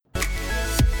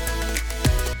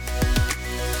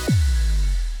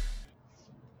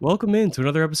Welcome in to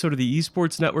another episode of the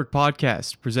Esports Network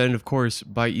podcast, presented, of course,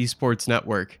 by Esports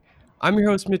Network. I'm your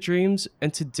host, Mitch Reams,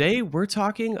 and today we're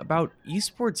talking about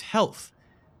esports health.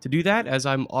 To do that, as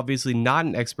I'm obviously not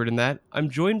an expert in that,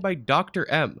 I'm joined by Dr.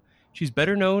 M. She's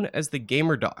better known as the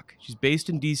Gamer Doc. She's based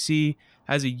in DC,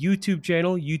 has a YouTube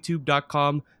channel,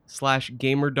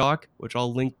 youtube.com/gamerdoc, which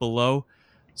I'll link below.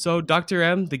 So, Dr.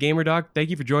 M, the Gamer Doc,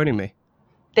 thank you for joining me.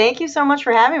 Thank you so much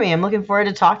for having me. I'm looking forward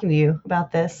to talking to you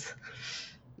about this.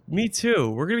 Me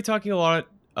too. We're going to be talking a lot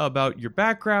about your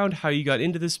background, how you got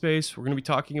into this space. We're going to be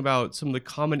talking about some of the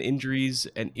common injuries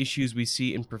and issues we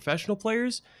see in professional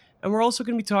players. And we're also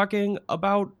going to be talking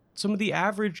about some of the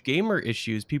average gamer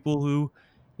issues, people who,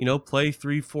 play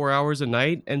 3-4 hours a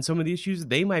night, and some of the issues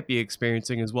they might be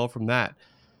experiencing as well from that.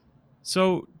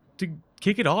 So to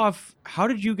kick it off, how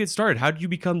did you get started? How did you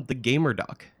become the Gamer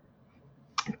Doc?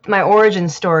 My origin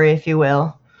story, if you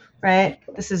will. Right?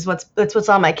 That's what's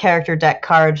on my character deck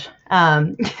card.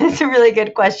 It's a really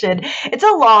good question.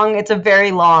 It's a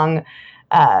very long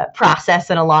process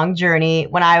and a long journey.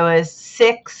 When I was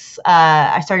 6,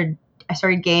 I started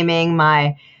gaming.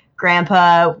 My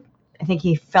grandpa, I think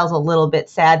he felt a little bit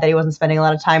sad that he wasn't spending a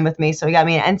lot of time with me, so he got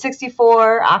me an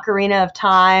N64, Ocarina of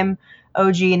Time,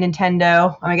 OG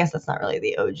Nintendo. I guess that's not really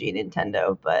the OG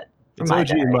Nintendo, but it's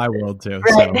OG in my world too.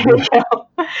 Right, so. There we go.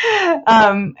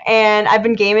 And I've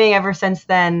been gaming ever since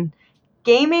then.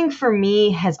 Gaming for me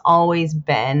has always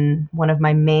been one of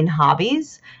my main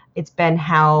hobbies. It's been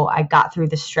how I got through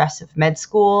the stress of med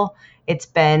school. It's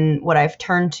been what I've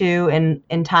turned to in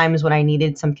times when I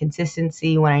needed some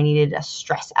consistency, when I needed a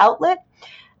stress outlet.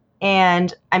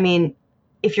 And I mean,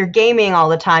 if you're gaming all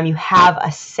the time, you have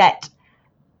a set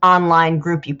online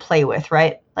group you play with,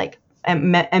 right? Like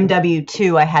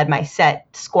MW2, I had my set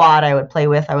squad I would play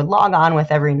with, I would log on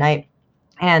with every night.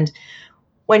 And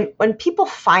when people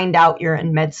find out you're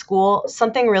in med school,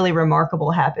 something really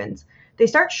remarkable happens. They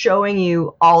start showing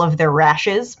you all of their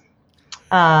rashes.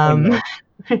 When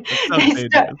they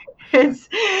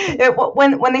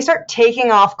start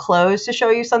taking off clothes to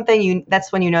show you something,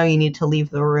 that's when you know you need to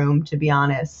leave the room, to be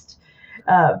honest.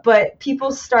 But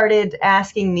people started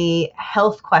asking me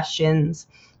health questions,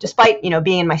 despite,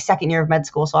 being in my second year of med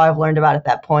school. So all I've learned about at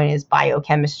that point is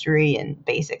biochemistry and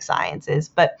basic sciences.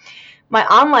 But my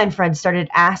online friends started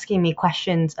asking me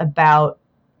questions about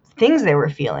things they were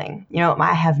feeling.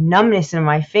 I have numbness in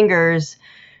my fingers.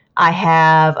 I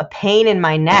have a pain in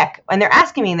my neck. And they're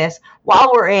asking me this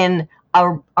while we're in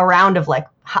a round of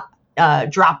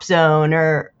drop zone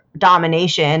or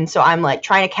domination. So I'm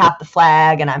trying to cap the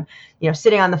flag, and I'm,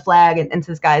 sitting on the flag, and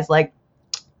so this guy's like,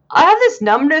 I have this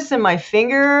numbness in my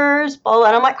fingers, blah,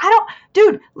 and I'm like,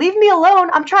 dude, leave me alone.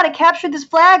 I'm trying to capture this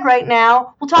flag right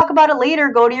now. We'll talk about it later.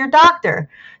 Go to your doctor.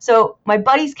 So my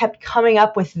buddies kept coming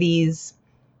up with these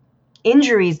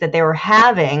injuries that they were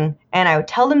having, and I would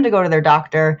tell them to go to their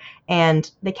doctor, and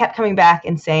they kept coming back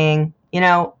and saying,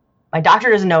 my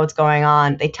doctor doesn't know what's going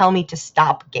on. They tell me to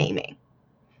stop gaming.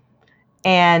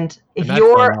 And if that's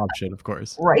you're not an option, of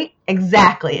course. Right?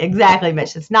 Exactly,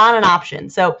 Mitch. It's not an option.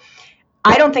 So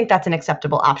I don't think that's an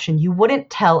acceptable option. You wouldn't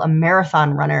tell a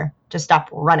marathon runner to stop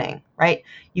running, right?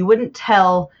 You wouldn't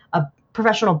tell a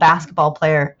professional basketball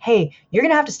player, hey, you're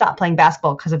going to have to stop playing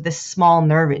basketball because of this small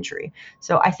nerve injury.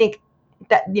 So I think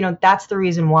that, that's the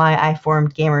reason why I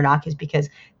formed Gamer Doc, is because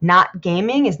not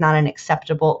gaming is not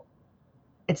acceptable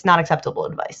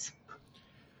advice.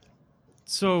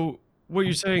 So what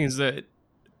you're saying is that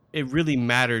it really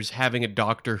matters having a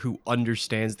doctor who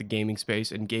understands the gaming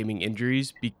space and gaming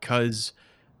injuries, because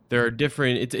there are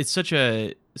different, it's such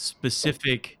a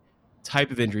specific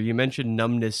type of injury. You mentioned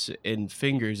numbness in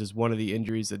fingers as one of the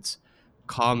injuries that's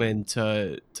common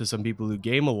to some people who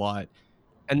game a lot.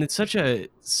 And it's such a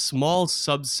small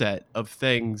subset of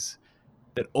things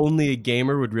that only a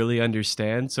gamer would really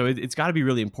understand. So it's got to be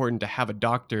really important to have a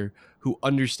doctor who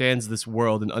understands this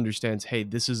world and understands, hey,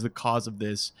 this is the cause of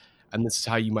this, and this is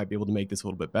how you might be able to make this a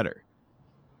little bit better.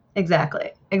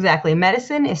 Exactly.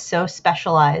 Medicine is so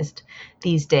specialized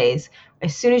these days.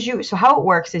 So how it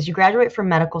works is you graduate from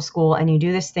medical school and you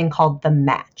do this thing called the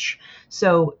match.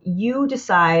 So you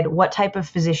decide what type of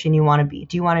physician you want to be.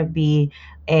 Do you want to be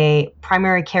a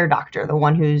primary care doctor, the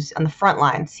one who's on the front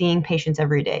line seeing patients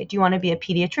every day? Do you want to be a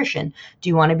pediatrician? Do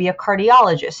you want to be a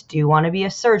cardiologist? Do you want to be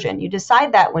a surgeon? You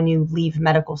decide that when you leave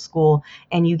medical school,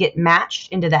 and you get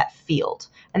matched into that field.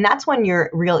 And that's when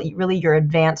really your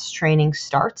advanced training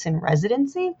starts in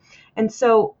residency. And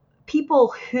so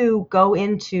people who go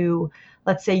into,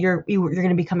 let's say you're going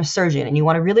to become a surgeon and you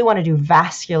really want to do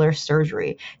vascular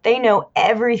surgery, they know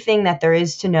everything that there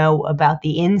is to know about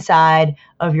the inside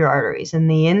of your arteries and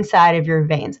the inside of your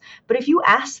veins. But if you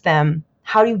ask them,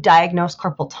 how do you diagnose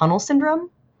carpal tunnel syndrome?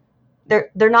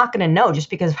 They're not going to know, just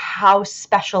because of how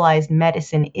specialized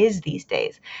medicine is these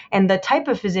days. And the type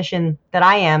of physician that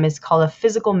I am is called a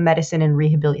physical medicine and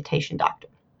rehabilitation doctor.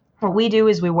 What we do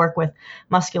is we work with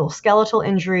musculoskeletal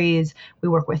injuries, we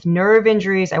work with nerve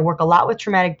injuries. I work a lot with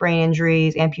traumatic brain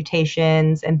injuries,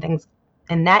 amputations, and things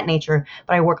in that nature,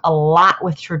 but I work a lot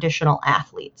with traditional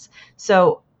athletes.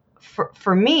 So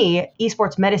for me,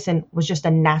 esports medicine was just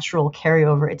a natural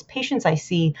carryover. It's patients I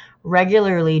see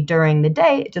regularly during the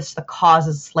day, just the cause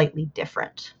is slightly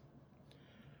different.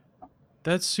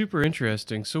 That's super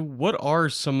interesting. So what are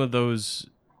some of those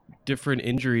different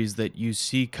injuries that you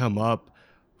see come up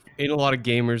in a lot of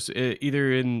gamers,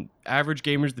 either in average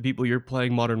gamers, the people you're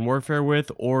playing Modern Warfare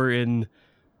with, or in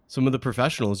some of the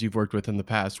professionals you've worked with in the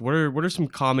past? What are some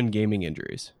common gaming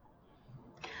injuries?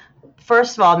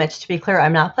 First of all, Mitch, to be clear,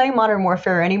 I'm not playing Modern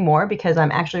Warfare anymore because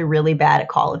I'm actually really bad at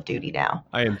Call of Duty now.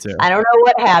 I am too. I don't know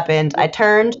what happened. I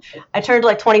turned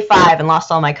like 25 and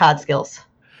lost all my COD skills.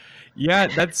 Yeah,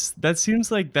 that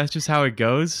seems like that's just how it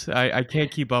goes. I can't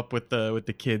keep up with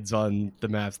the kids on the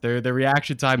maps. Their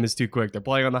reaction time is too quick. They're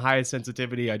playing on the highest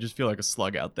sensitivity. I just feel like a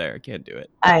slug out there. I can't do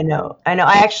it. I know. I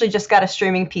actually just got a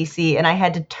streaming PC and I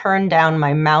had to turn down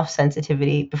my mouse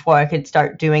sensitivity before I could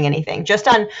start doing anything. Just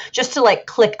to like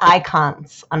click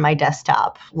icons on my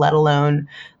desktop, let alone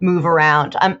move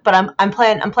around. I'm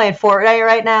playing Fortnite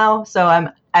right now, so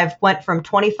I've went from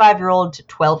 25-year-old to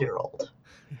 12-year-old.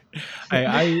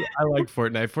 I like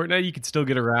Fortnite. Fortnite, you can still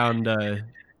get around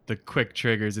the quick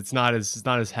triggers. It's not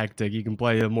as hectic. You can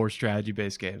play a more strategy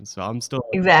based game. So I'm still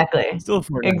a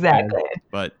Fortnite fan,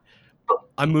 but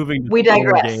I'm moving to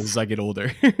slower games as I get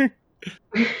older.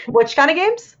 Which kind of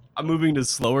games? I'm moving to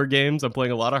slower games. I'm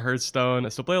playing a lot of Hearthstone. I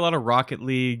still play a lot of Rocket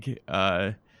League.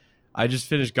 I just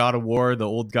finished God of War, the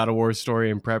old God of War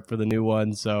story, and prep for the new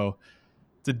one. So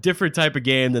it's a different type of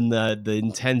game than the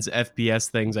intense FPS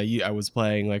things I was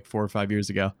playing like 4 or 5 years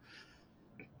ago.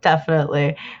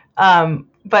 Definitely.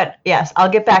 But yes, I'll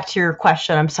get back to your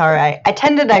question. I'm sorry. I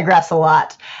tend to digress a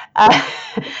lot.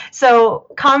 So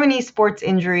common esports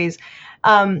injuries.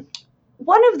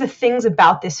 One of the things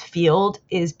about this field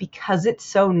is because it's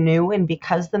so new and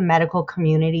because the medical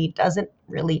community doesn't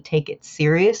really take it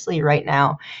seriously right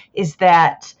now, is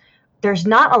that there's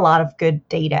not a lot of good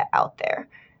data out there.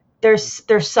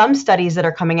 There's some studies that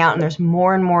are coming out and there's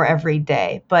more and more every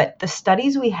day, but the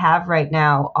studies we have right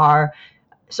now are,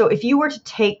 so if you were to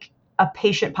take a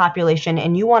patient population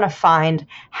and you want to find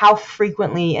how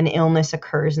frequently an illness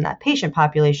occurs in that patient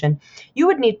population, you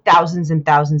would need thousands and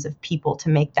thousands of people to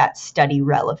make that study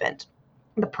relevant.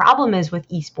 The problem is with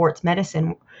esports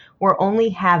medicine, we're only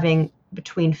having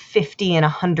between 50 and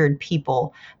 100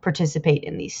 people participate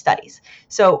in these studies.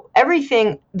 So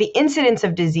the incidence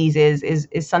of diseases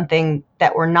is something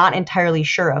that we're not entirely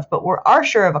sure of, but we are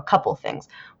sure of a couple things.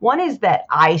 One is that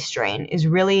eye strain is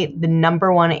really the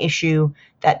number one issue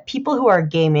that people who are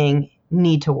gaming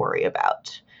need to worry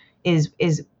about, is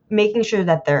making sure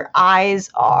that their eyes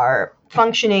are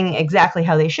functioning exactly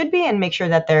how they should be and make sure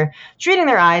that they're treating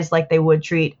their eyes like they would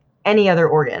treat any other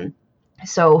organ.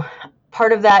 So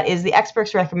part of that is the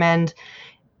experts recommend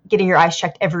getting your eyes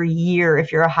checked every year if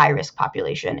you're a high-risk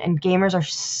population, and gamers are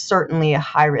certainly a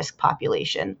high-risk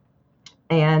population.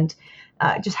 And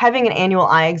just having an annual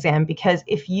eye exam, because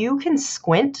if you can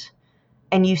squint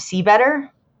and you see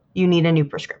better, you need a new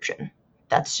prescription.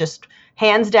 That's just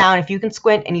hands down. If you can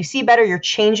squint and you see better, you're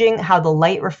changing how the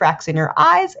light refracts in your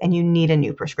eyes and you need a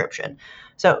new prescription.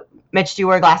 So, Mitch, do you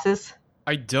wear glasses?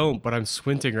 I don't, but I'm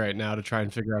squinting right now to try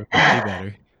and figure out if I see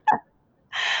better.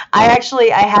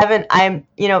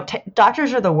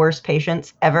 Doctors are the worst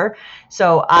patients ever.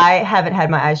 So I haven't had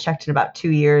my eyes checked in about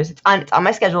 2 years. It's on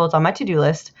my schedule. It's on my to-do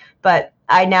list, but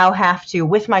I now have to,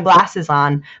 with my glasses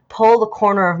on, pull the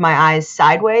corner of my eyes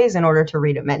sideways in order to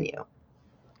read a menu.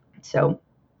 So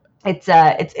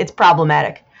it's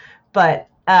problematic, but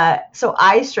so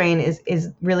eye strain is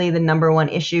really the number one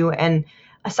issue. And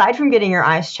aside from getting your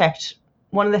eyes checked,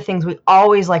 one of the things we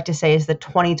always like to say is the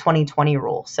 20-20-20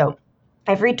 rule. So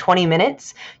every 20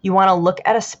 minutes, you want to look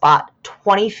at a spot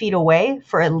 20 feet away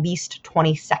for at least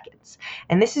 20 seconds.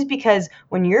 And this is because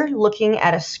when you're looking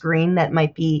at a screen that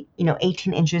might be,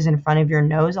 18 inches in front of your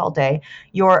nose all day,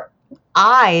 your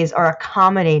eyes are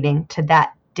accommodating to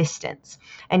that distance.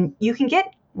 And you can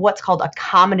get what's called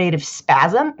accommodative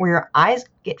spasm, where your eyes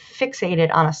get fixated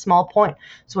on a small point.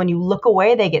 So when you look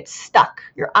away, they get stuck.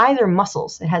 Your eyes are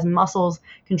muscles. It has muscles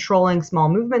controlling small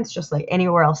movements, just like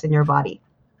anywhere else in your body.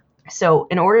 So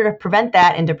in order to prevent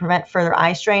that and to prevent further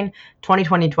eye strain,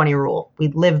 20-20-20 rule, we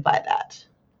live by that.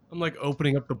 I'm like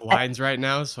opening up the blinds right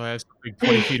now, so I have something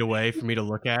 20 feet away for me to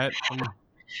look at. I'm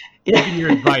taking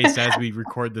your advice as we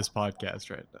record this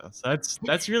podcast right now. So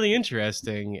that's really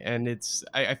interesting, and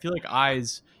I feel like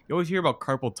eyes. You always hear about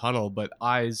carpal tunnel, but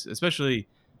eyes, especially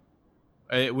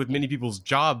with many people's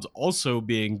jobs, also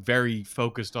being very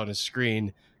focused on a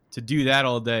screen, to do that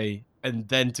all day and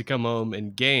then to come home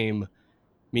and game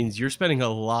means you're spending a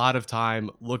lot of time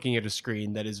looking at a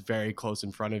screen that is very close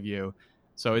in front of you.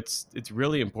 So it's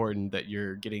really important that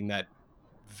you're getting that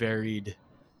varied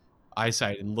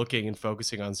eyesight and looking and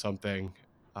focusing on something.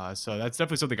 So that's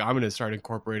definitely something I'm going to start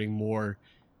incorporating more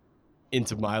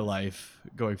into my life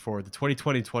going forward. The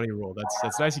 20-20-20 rule.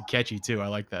 That's nice and catchy too. I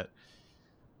like that.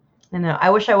 I know. I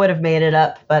wish I would have made it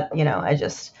up, but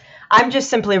I'm just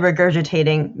simply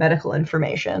regurgitating medical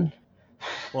information.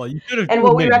 Well, you could have. And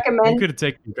what we recommend, you could have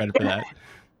taken credit for that.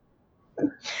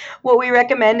 What we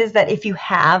recommend is that if you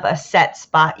have a set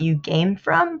spot you game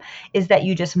from, is that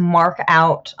you just mark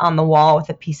out on the wall with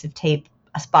a piece of tape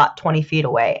a spot 20 feet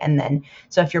away. And then,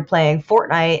 so if you're playing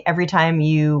Fortnite, every time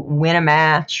you win a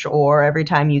match or every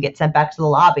time you get sent back to the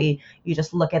lobby, you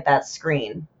just look at that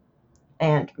screen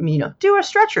and, do a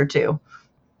stretch or two.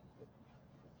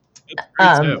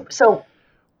 So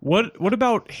what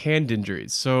about hand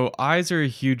injuries? So eyes are a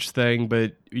huge thing,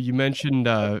 but you mentioned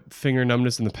finger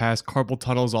numbness in the past. Carpal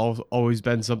tunnel's always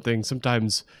been something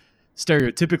sometimes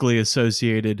stereotypically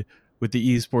associated with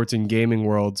the esports and gaming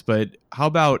worlds. But how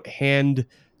about hand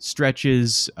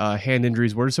stretches, hand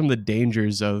injuries? What are some of the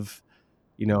dangers of,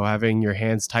 having your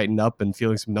hands tighten up and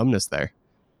feeling some numbness there?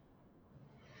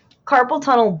 Carpal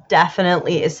tunnel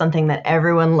definitely is something that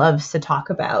everyone loves to talk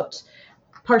about,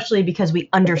 partially because we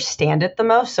understand it the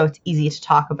most, so it's easy to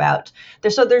talk about.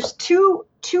 There's two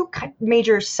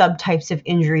major subtypes of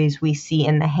injuries we see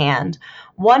in the hand.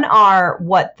 One are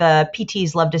what the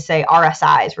PTs love to say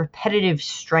RSIs, repetitive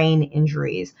strain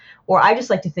injuries, or I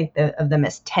just like to think of them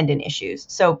as tendon issues.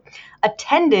 So a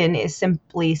tendon is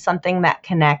simply something that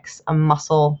connects a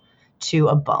muscle to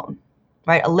a bone,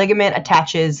 right? A ligament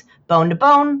attaches bone to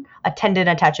bone, a tendon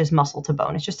attaches muscle to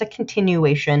bone. It's just a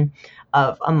continuation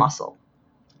of a muscle.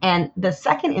 And the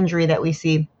second injury that we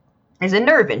see is a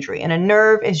nerve injury. And a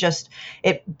nerve is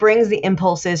it brings the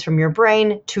impulses from your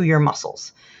brain to your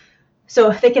muscles.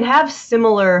 So they can have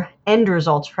similar end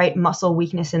results, right? Muscle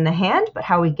weakness in the hand, but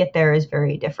how we get there is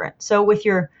very different. So we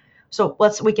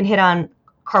can hit on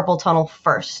carpal tunnel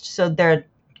first. So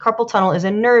carpal tunnel is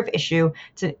a nerve issue.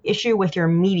 It's an issue with your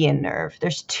median nerve.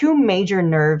 There's two major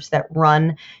nerves that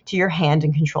run to your hand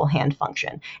and control hand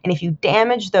function. And if you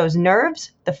damage those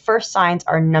nerves, the first signs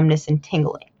are numbness and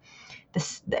tingling.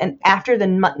 And after the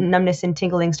numbness and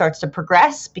tingling starts to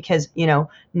progress, because no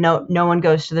one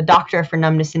goes to the doctor for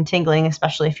numbness and tingling,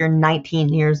 especially if you're 19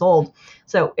 years old.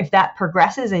 So if that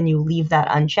progresses and you leave that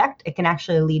unchecked, it can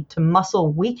actually lead to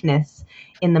muscle weakness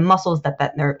in the muscles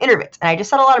that nerve innervates. And I just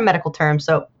said a lot of medical terms,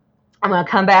 so I'm going to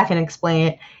come back and explain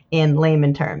it in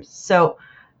layman terms. So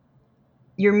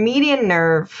your median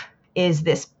nerve is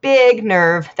this big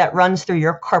nerve that runs through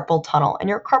your carpal tunnel, and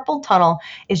your carpal tunnel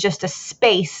is just a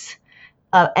space,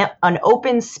 an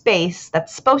open space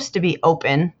that's supposed to be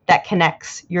open that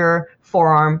connects your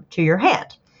forearm to your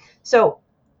hand. So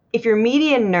if your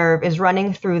median nerve is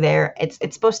running through there, it's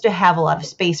supposed to have a lot of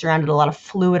space around it, a lot of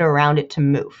fluid around it to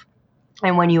move.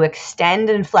 And when you extend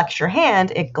and flex your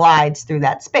hand, it glides through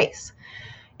that space.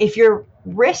 If your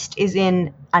wrist is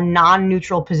in a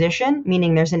non-neutral position,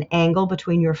 meaning there's an angle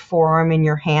between your forearm and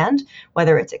your hand,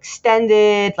 whether it's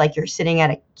extended, like you're sitting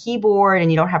at a keyboard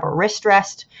and you don't have a wrist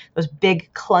rest, those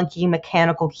big clunky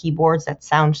mechanical keyboards that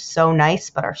sound so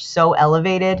nice but are so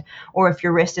elevated, or if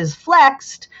your wrist is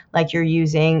flexed, like you're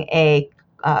using a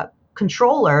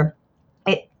controller,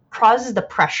 it causes the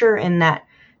pressure in that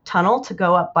tunnel to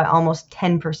go up by almost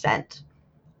 10%.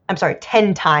 I'm sorry,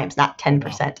 10 times, not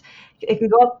 10%. It can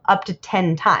go up to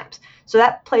 10 times. So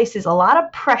that places a lot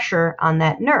of pressure on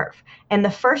that nerve. And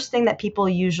the first thing that people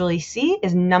usually see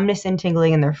is numbness and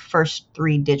tingling in their first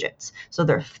 3 digits. So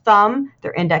their thumb,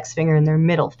 their index finger, and their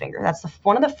middle finger. That's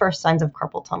one of the first signs of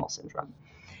carpal tunnel syndrome.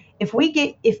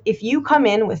 If you come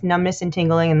in with numbness and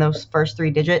tingling in those first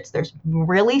 3 digits, there's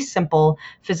really simple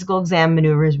physical exam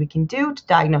maneuvers we can do to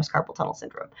diagnose carpal tunnel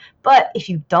syndrome. But if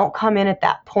you don't come in at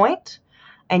that point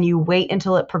and you wait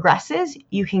until it progresses,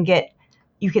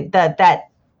 that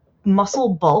muscle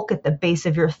bulk at the base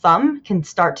of your thumb can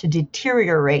start to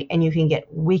deteriorate, and you can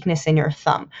get weakness in your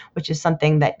thumb, which is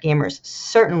something that gamers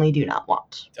certainly do not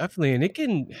want. Definitely, and it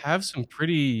can have some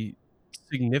pretty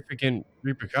significant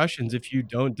repercussions if you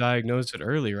don't diagnose it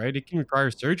early, right? It can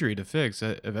require surgery to fix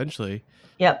it eventually.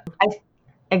 Yep,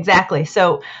 exactly.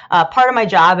 So part of my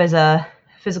job as a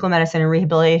physical medicine and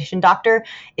rehabilitation doctor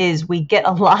is we get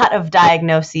a lot of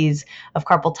diagnoses of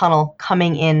carpal tunnel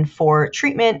coming in for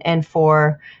treatment and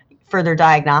for further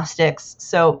diagnostics.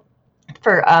 So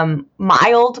for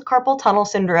mild carpal tunnel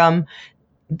syndrome,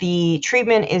 the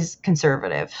treatment is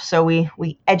conservative. So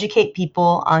we educate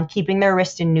people on keeping their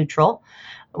wrist in neutral.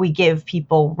 We give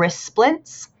people wrist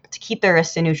splints to keep their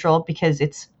wrist in neutral because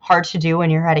it's hard to do when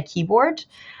you're at a keyboard.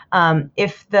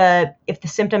 If the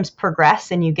symptoms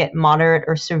progress and you get moderate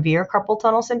or severe carpal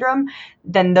tunnel syndrome,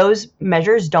 then those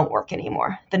measures don't work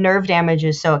anymore. The nerve damage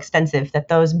is so extensive that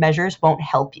those measures won't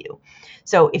help you.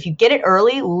 So if you get it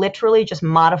early, literally just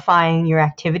modifying your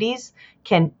activities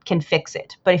can fix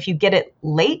it. But if you get it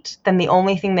late, then the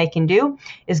only thing they can do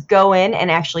is go in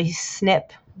and actually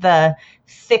snip the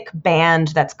thick band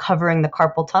that's covering the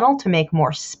carpal tunnel to make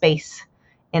more space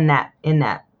in that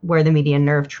where the median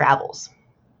nerve travels.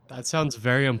 That sounds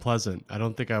very unpleasant. I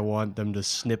don't think I want them to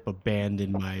snip a band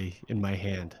in my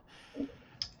hand.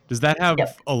 Does that have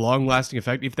a long-lasting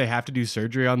effect? If they have to do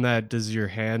surgery on that, does your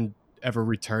hand ever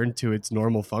return to its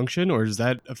normal function, or does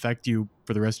that affect you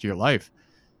for the rest of your life?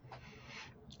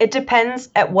 It depends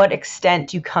at what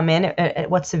extent you come in,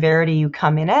 at what severity you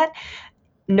come in at.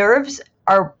 Nerves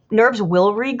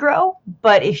will regrow,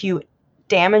 but if you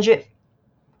damage it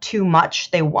too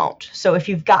much, they won't. So if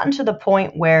you've gotten to the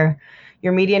point where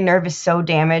your median nerve is so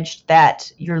damaged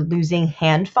that you're losing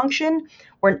hand function,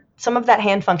 or some of that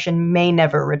hand function may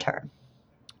never return.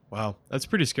 Wow, that's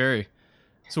pretty scary.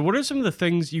 So what are some of the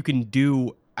things you can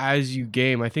do as you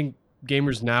game? I think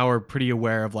gamers now are pretty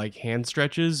aware of like hand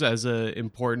stretches as an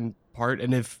important part.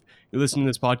 And if you're listening to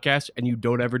this podcast and you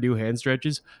don't ever do hand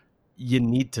stretches, you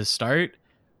need to start.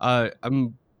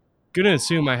 I'm gonna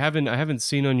assume I haven't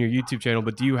seen on your YouTube channel,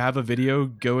 but do you have a video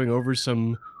going over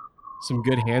some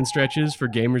good hand stretches for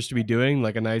gamers to be doing,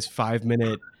 like a nice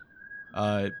 5-minute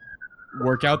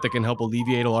workout that can help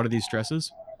alleviate a lot of these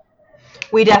stresses?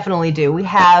 We definitely do. We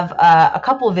have a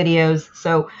couple of videos.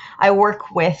 So I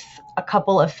work with a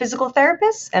couple of physical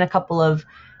therapists and a couple of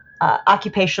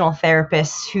occupational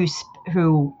therapists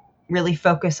who really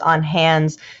focus on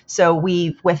hands. So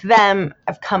we, with them,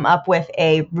 have come up with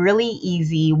a really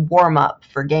easy warm-up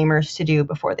for gamers to do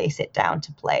before they sit down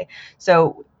to play.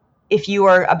 So if you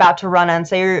are about to run on,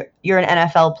 say you're an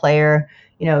NFL player,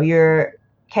 you're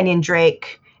Kenyon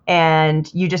Drake,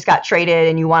 and you just got traded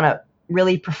and you want to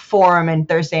really perform in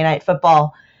Thursday Night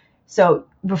Football. So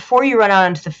before you run out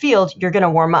into the field, you're going to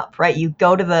warm up, right? You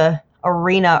go to the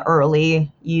arena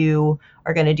early. You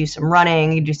are going to do some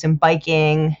running, you do some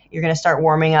biking. You're going to start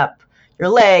warming up your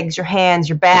legs, your hands,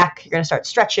 your back. You're going to start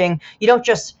stretching. You don't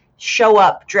just show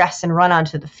up, dress, and run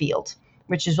onto the field,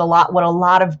 which is what a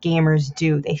lot of gamers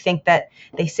do. They think that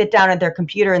they sit down at their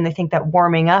computer and they think that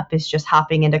warming up is just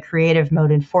hopping into creative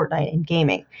mode in Fortnite and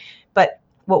gaming. But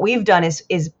what we've done is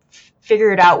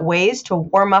figured out ways to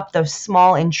warm up those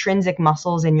small intrinsic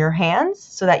muscles in your hands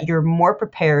so that you're more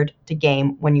prepared to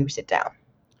game when you sit down.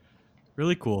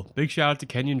 Really cool. Big shout out to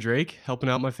Kenyon Drake, helping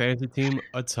out my fantasy team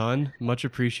a ton. Much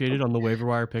appreciated on the waiver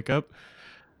wire pickup.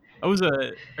 Are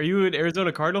you an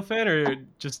Arizona Cardinal fan or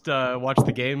just watch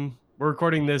the game? We're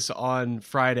recording this on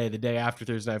Friday, the day after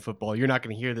Thursday Night Football. You're not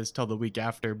going to hear this till the week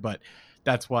after, but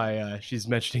that's why she's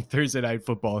mentioning Thursday Night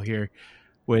Football here.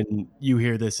 When you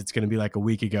hear this, it's going to be like a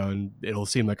week ago, and it'll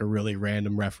seem like a really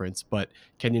random reference. But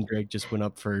Kenyon Drake just went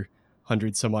up for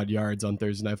 100 some odd yards on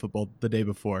Thursday Night Football the day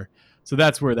before. So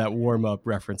that's where that warm-up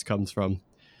reference comes from.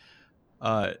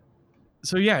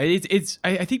 So yeah,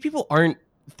 I think people aren't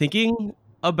thinking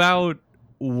about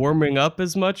warming up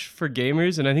as much for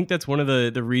gamers, and I think that's one of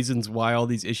the reasons why all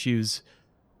these issues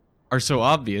are so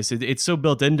obvious. It's so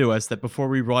built into us that before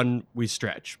we run, we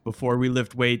stretch. Before we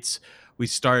lift weights, we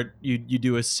start, you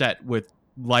do a set with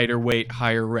lighter weight,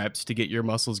 higher reps to get your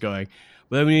muscles going.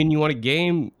 But then when you want to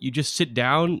game, you just sit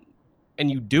down and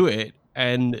you do it,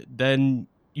 and then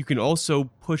you can also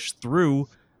push through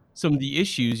some of the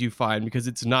issues you find because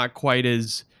it's not quite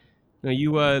as,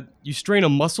 you strain a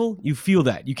muscle, you feel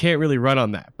that. You can't really run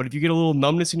on that. But if you get a little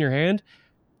numbness in your hand,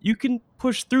 you can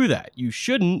push through that. You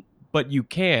shouldn't, but you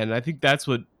can. I think that's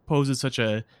what poses such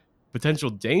a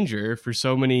potential danger for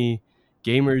so many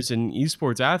gamers and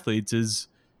esports athletes is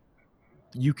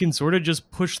you can sort of just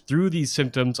push through these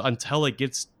symptoms until it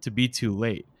gets to be too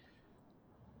late.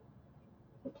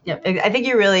 Yeah, I think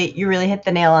you really hit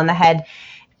the nail on the head.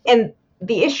 And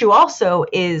the issue also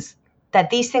is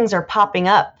that these things are popping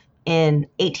up in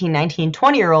 18, 19,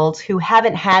 20-year-olds who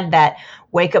haven't had that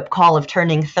wake-up call of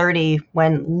turning 30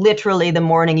 when literally the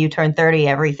morning you turn 30,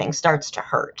 everything starts to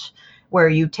hurt, where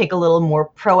you take a little more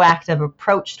proactive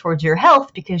approach towards your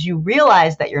health because you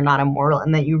realize that you're not immortal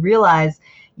and that you realize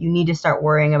you need to start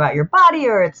worrying about your body,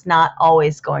 or it's not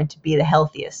always going to be the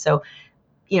healthiest. So,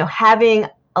 having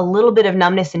a little bit of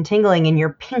numbness and tingling in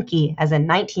your pinky as a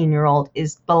 19-year-old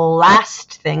is the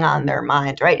last thing on their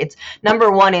mind, right? It's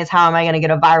number one is, how am I going to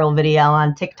get a viral video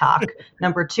on TikTok?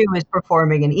 Number two is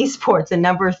performing in esports, and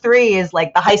number three is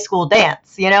like the high school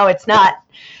dance. It's not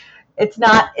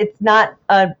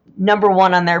a number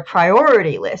one on their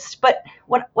priority list. But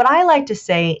what I like to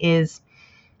say is,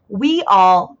 we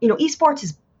all, esports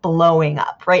is blowing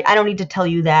up, right? I don't need to tell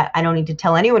you that. I don't need to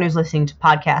tell anyone who's listening to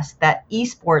podcasts that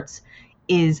esports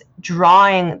is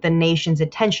drawing the nation's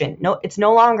attention. No, it's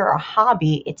no longer a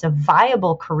hobby. It's a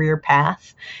viable career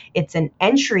path. It's an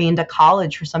entry into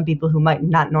college for some people who might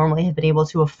not normally have been able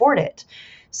to afford it.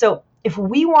 So if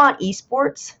we want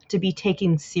esports to be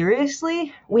taken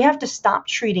seriously, we have to stop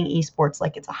treating esports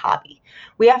like it's a hobby.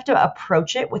 We have to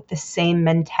approach it with the same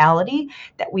mentality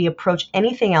that we approach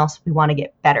anything else we want to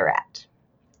get better at.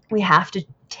 We have to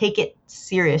take it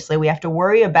seriously. We have to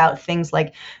worry about things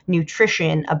like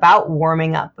nutrition, about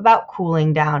warming up, about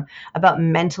cooling down, about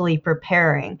mentally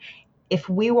preparing. If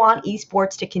we want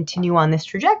esports to continue on this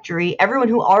trajectory, everyone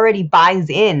who already buys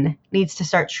in needs to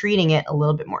start treating it a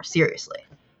little bit more seriously.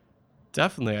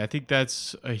 Definitely. I think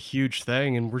that's a huge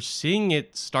thing, and we're seeing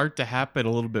it start to happen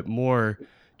a little bit more.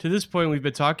 To this point, we've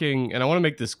been talking, and I want to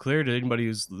make this clear to anybody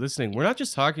who's listening, we're not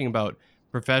just talking about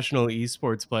professional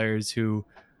esports players who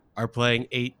are playing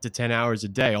 8 to 10 hours a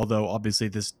day, although obviously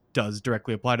this does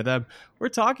directly apply to them. We're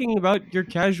talking about your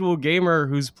casual gamer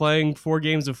who's playing 4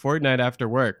 games of Fortnite after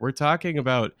work. We're talking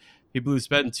about people who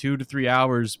spend 2 to 3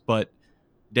 hours, but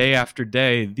day after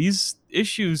day. These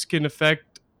issues can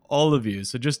affect all of you.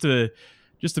 So just to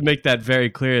make that very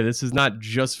clear, this is not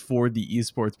just for the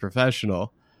esports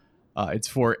professional. It's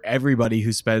for everybody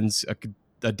who spends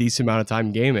a decent amount of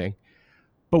time gaming.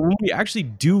 But when we actually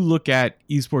do look at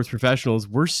esports professionals,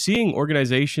 we're seeing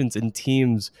organizations and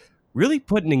teams really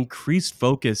put an increased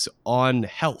focus on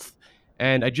health.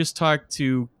 And I just talked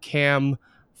to Cam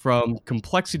from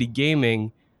Complexity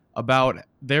Gaming about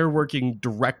they're working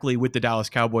directly with the Dallas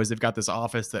Cowboys. They've got this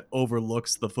office that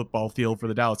overlooks the football field for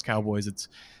the Dallas Cowboys. It's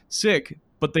sick,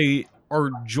 but they're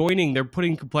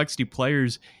putting Complexity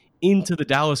players into the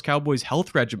Dallas Cowboys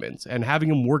health regimens and having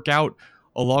them work out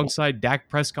alongside Dak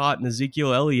Prescott and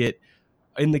Ezekiel Elliott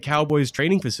in the Cowboys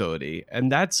training facility. And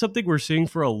that's something we're seeing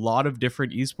for a lot of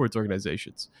different esports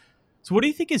organizations. So what do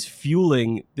you think is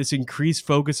fueling this increased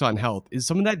focus on health? Is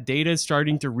some of that data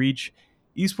starting to reach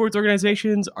esports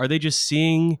organizations? Are they just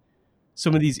seeing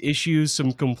some of these issues,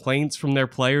 some complaints from their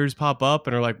players pop up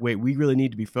and are like, wait, we really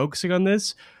need to be focusing on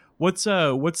this? What's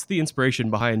the inspiration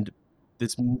behind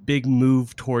this big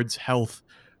move towards health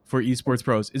for esports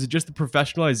pros? Is it just the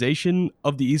professionalization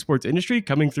of the esports industry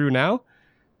coming through now?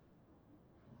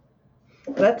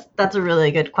 That's a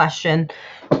really good question.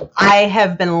 I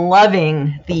have been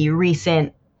loving the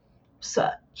recent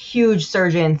huge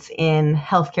surgence in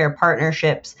healthcare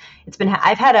partnerships.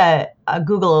 I've had a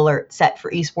Google alert set for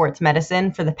esports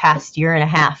medicine for the past year and a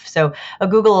half. So a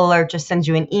Google alert just sends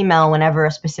you an email whenever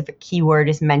a specific keyword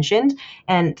is mentioned.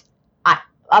 And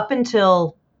up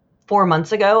until 4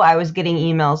 months ago, I was getting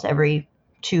emails every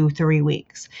 2-3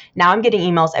 weeks. Now I'm getting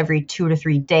emails every 2 to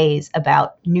 3 days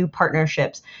about new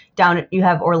partnerships. You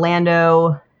have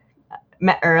Orlando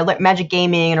or Magic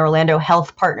Gaming and Orlando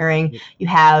Health partnering. You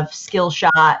have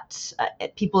Skillshot,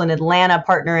 people in Atlanta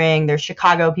partnering. There's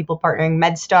Chicago people partnering,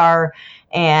 MedStar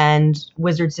and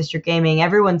Wizards District Gaming.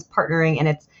 Everyone's partnering,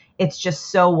 and it's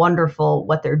just so wonderful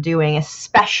what they're doing,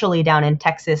 especially down in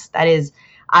Texas.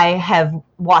 I have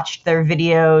watched their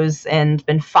videos and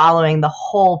been following the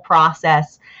whole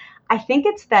process. I think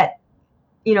it's that,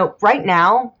 right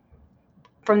now,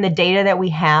 from the data that we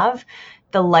have,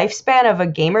 the lifespan of a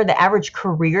gamer, the average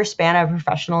career span of a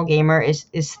professional gamer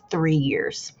is 3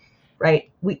 years,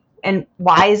 right? And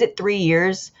why is it 3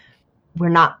 years? We're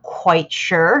not quite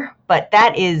sure, but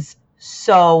that is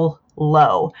so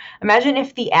low. Imagine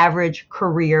if the average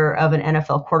career of an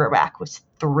NFL quarterback was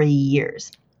 3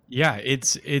 years. Yeah,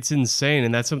 it's insane,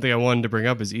 and that's something I wanted to bring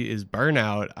up is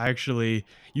burnout.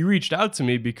 You reached out to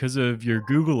me because of your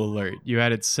Google alert. You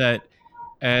had it set,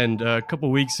 and a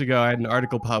couple weeks ago, I had an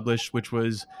article published, which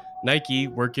was Nike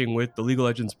working with the League of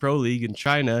Legends Pro League in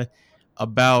China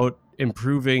about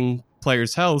improving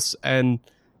players' health, and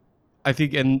I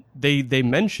think, and they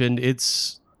mentioned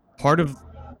it's part of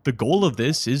the goal of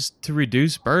this is to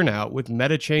reduce burnout with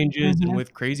meta changes and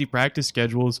with crazy practice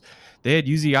schedules. They had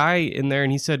UZI in there,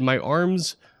 and he said, my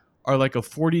arms are like a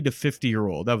 40 to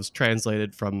 50-year-old. That was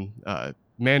translated from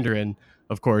Mandarin,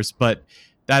 of course, but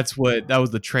that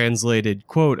was the translated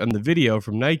quote on the video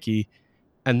from Nike.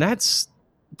 And that's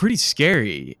pretty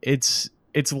scary. It's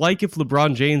like if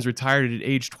LeBron James retired at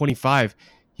age 25,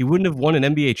 he wouldn't have won an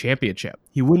NBA championship.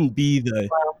 He wouldn't be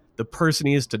the person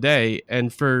he is today.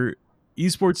 And for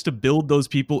esports to build those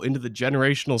people into the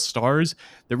generational stars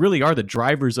that really are the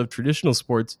drivers of traditional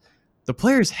sports, the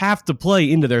players have to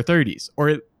play into their 30s,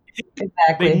 or they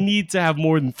Exactly. need to have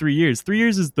more than 3 years. 3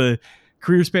 years is the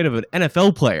career span of an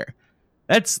NFL player.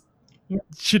 That's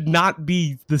should not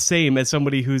be the same as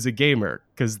somebody who's a gamer,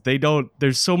 because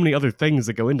there's so many other things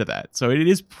that go into that. So it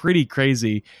is pretty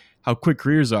crazy how quick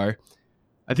careers are.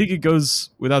 I think it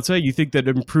goes without saying, you think that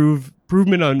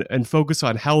improvement on and focus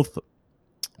on health,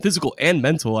 physical and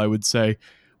mental, I would say,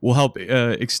 will help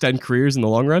extend careers in the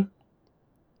long run.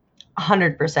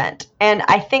 100%. And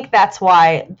I think that's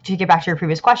why, to get back to your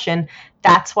previous question,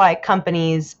 that's why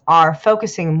companies are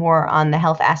focusing more on the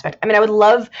health aspect. I mean, I would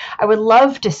love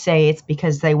to say it's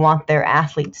because they want their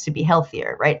athletes to be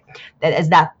healthier, right?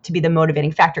 That to be the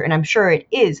motivating factor. And I'm sure it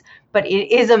is, but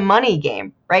it is a money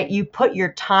game, right? You put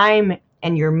your time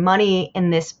and your money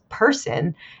in this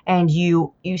person, and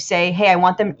you say, hey, I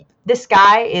want them. This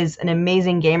guy is an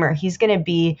amazing gamer. He's going to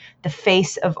be the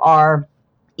face of our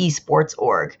esports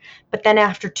org. But then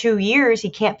after 2 years, he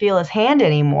can't feel his hand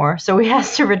anymore, so he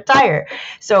has to retire.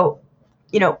 So,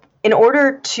 in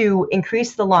order to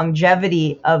increase the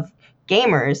longevity of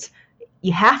gamers,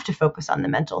 you have to focus on the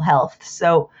mental health.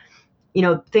 So,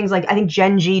 things like, I think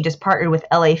Gen G just partnered with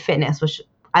LA Fitness, which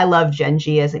I love Gen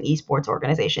G as an esports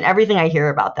organization. Everything I hear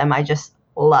about them, I just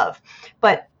love.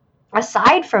 But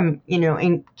aside from,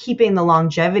 in keeping the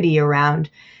longevity around,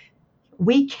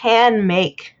 we can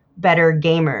make better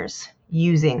gamers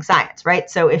using science, right?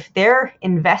 So if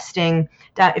Complexity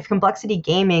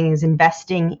Gaming is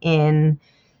investing in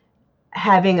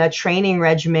having a training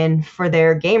regimen for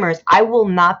their gamers, I will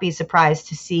not be surprised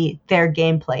to see their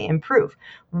gameplay improve.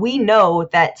 We know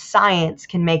that science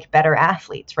can make better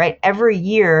athletes, right? Every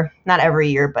year, not every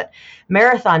year, but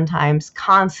marathon times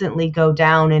constantly go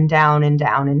down and down and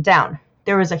down and down.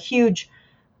 There was a huge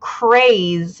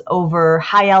craze over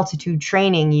high altitude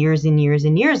training years and years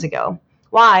and years ago.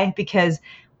 Why? Because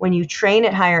when you train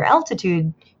at higher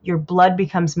altitude, your blood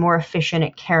becomes more efficient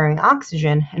at carrying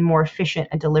oxygen and more efficient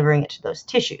at delivering it to those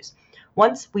tissues.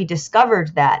 Once we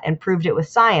discovered that and proved it with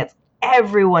science,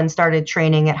 everyone started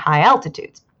training at high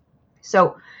altitudes.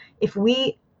 So if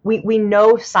we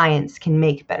know science can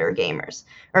make better gamers,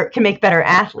 or can make better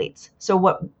athletes. So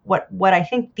what I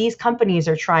think these companies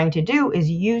are trying to do is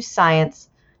use science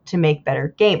to make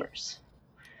better gamers.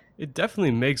 It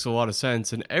definitely makes a lot of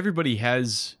sense, and everybody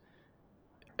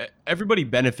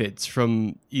benefits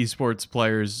from esports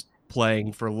players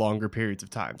playing for longer periods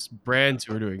of times. Brands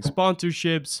who are doing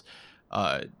sponsorships,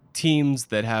 teams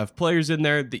that have players in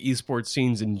there, the esports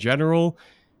scenes in general.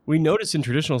 We notice in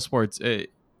traditional sports,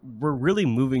 we're really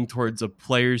moving towards a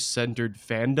players-centered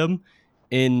fandom,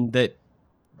 in that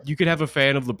you could have a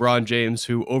fan of LeBron James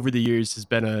who over the years has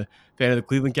been a fan of the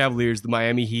Cleveland Cavaliers, the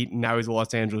Miami Heat, and now he's a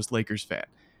Los Angeles Lakers fan.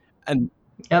 And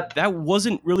Yep. that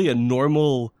wasn't really a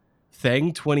normal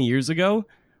thing 20 years ago,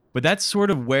 but that's sort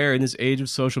of where, in this age of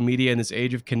social media and this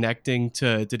age of connecting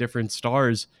to different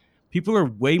stars, people are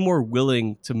way more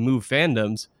willing to move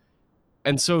fandoms.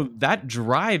 And so that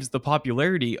drives the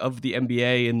popularity of the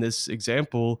NBA in this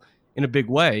example in a big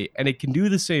way. And it can do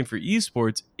the same for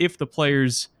esports if the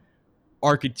players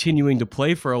are continuing to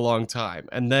play for a long time.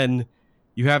 And then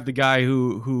you have the guy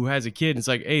who has a kid, and it's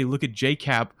like, hey, look at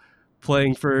JCap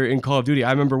playing in Call of Duty. I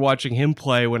remember watching him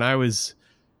play when I was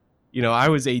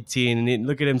 18, and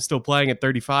look at him still playing at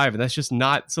 35. And that's just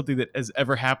not something that has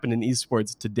ever happened in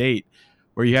esports to date,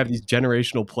 where you have these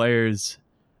generational players.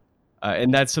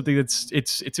 And that's something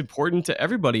it's important to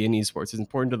everybody in esports. It's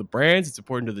important to the brands. It's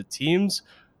important to the teams.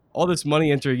 All this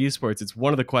money entering esports, it's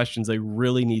one of the questions they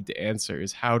really need to answer,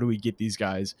 is how do we get these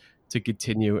guys to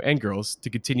continue, and girls to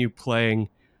continue playing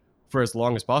for as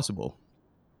long as possible?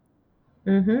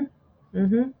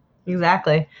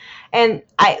 Exactly. And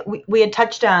we had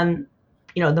touched on,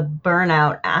 the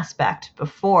burnout aspect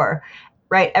before,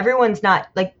 right? Everyone's not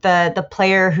like the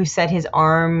player who said his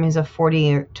arm is a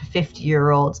 40 to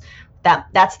 50-year-old.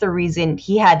 That's the reason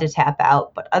he had to tap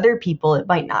out. But other people, it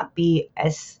might not be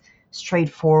as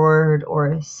straightforward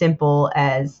or as simple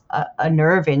as a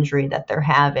nerve injury that they're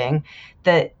having.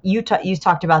 That you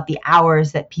talked about the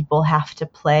hours that people have to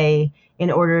play in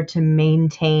order to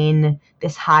maintain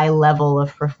this high level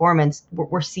of performance.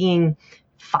 We're seeing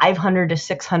 500 to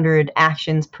 600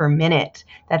 actions per minute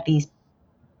that these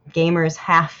gamers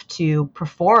have to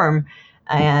perform,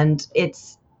 and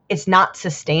it's not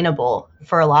sustainable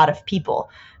for a lot of people,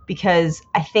 because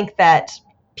I think that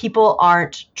people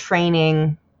aren't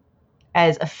training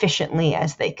as efficiently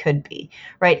as they could be,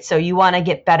 right? So you want to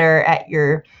get better at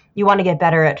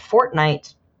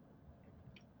Fortnite.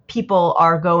 People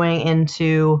are going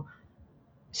into,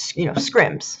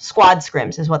 scrims. Squad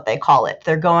scrims is what they call it.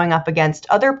 They're going up against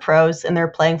other pros and they're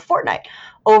playing Fortnite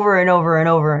over and over and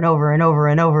over and over and over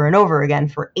and over and over again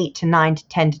for 8 to 9 to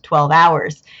 10 to 12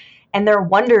 hours. And they're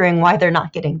wondering why they're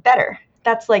not getting better.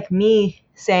 That's like me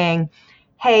saying,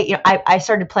 hey, I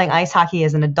started playing ice hockey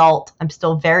as an adult. I'm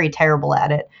still very terrible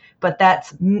at it. But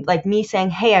that's like me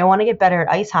saying, hey, I want to get better at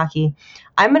ice hockey.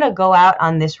 I'm going to go out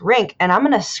on this rink and I'm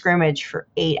going to scrimmage for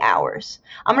 8 hours.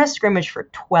 I'm going to scrimmage for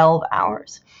 12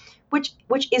 hours, which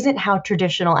isn't how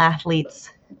traditional athletes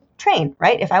train,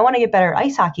 right? If I want to get better at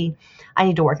ice hockey, I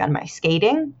need to work on my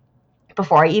skating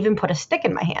before I even put a stick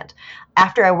in my hand.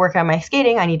 After I work on my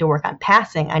skating, I need to work on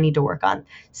passing. I need to work on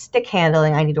stick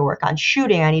handling. I need to work on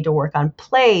shooting. I need to work on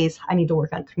plays. I need to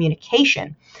work on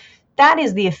communication. That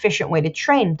is the efficient way to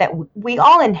train. That we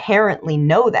all inherently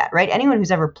know that, right? Anyone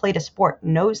who's ever played a sport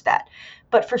knows that.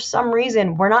 But for some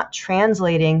reason, we're not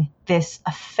translating this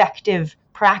effective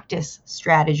practice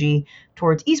strategy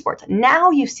towards esports.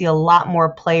 Now you see a lot more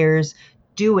players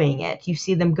doing it. You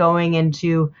see them going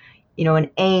into,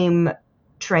 an aim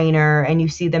trainer, and you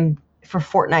see them for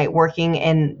Fortnite working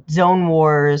in zone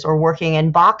wars or working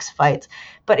in box fights.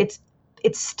 But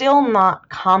it's still not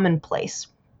commonplace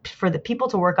for the people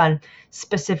to work on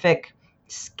specific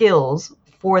skills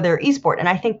for their esport. And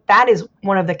I think that is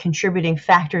one of the contributing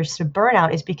factors to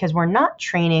burnout, is because we're not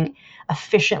training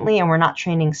efficiently and we're not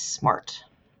training smart.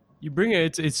 You bring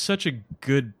it, it's such a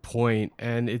good point,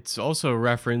 and it's also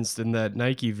referenced in that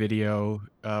Nike video.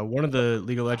 One of the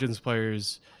League of Legends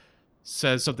players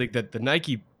says something that the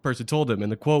Nike person told him,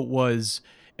 and the quote was,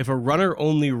 if a runner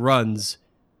only runs,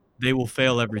 they will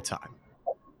fail every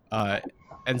time.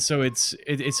 And so it's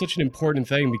such an important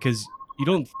thing, because you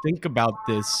don't think about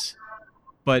this,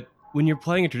 but when you're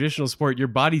playing a traditional sport, your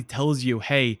body tells you,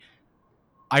 hey,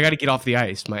 I got to get off the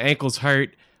ice. My ankle's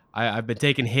hurt. I've been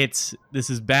taking hits. This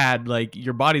is bad. Like,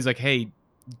 your body's like, hey,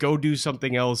 go do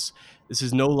something else. This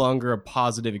is no longer a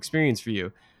positive experience for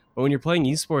you. But when you're playing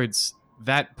esports,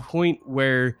 that point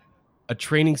where a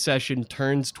training session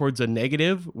turns towards a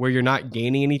negative, where you're not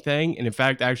gaining anything, and in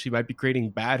fact actually might be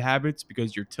creating bad habits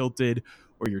because you're tilted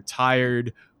or you're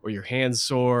tired or your hands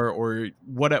sore or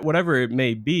whatever it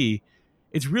may be,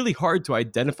 it's really hard to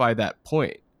identify that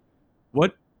point.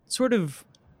 What sort of,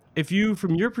 if you,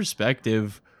 from your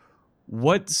perspective,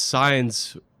 what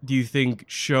signs do you think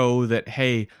show that,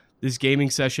 hey, this gaming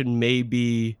session may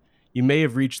be, you may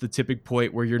have reached the tipping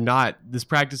point where this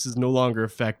practice is no longer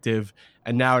effective,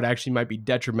 and now it actually might be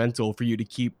detrimental for you to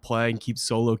keep playing, keep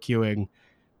solo queuing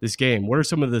this game? What are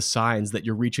some of the signs that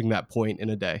you're reaching that point in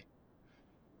a day?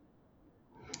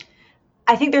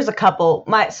 I think there's a couple.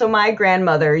 My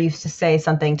grandmother used to say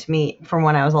something to me from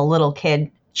when I was a little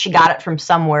kid. She got it from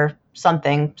somewhere,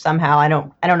 somehow. I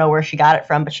don't know where she got it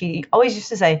from, but she always used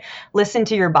to say, listen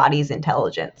to your body's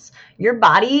intelligence. Your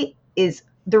body is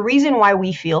the reason why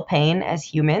we feel pain as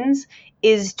humans,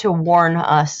 is to warn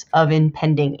us of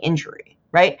impending injury,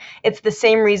 right? It's the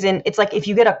same reason. It's like if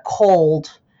you get a cold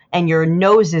and your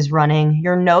nose is running,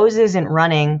 your nose isn't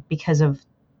running because of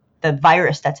the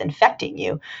virus that's infecting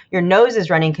you. Your nose is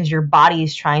running because your body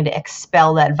is trying to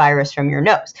expel that virus from your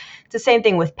nose. It's the same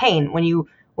thing with pain.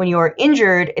 When you're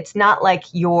injured, it's not like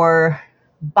your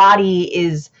body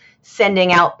is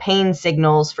sending out pain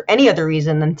signals for any other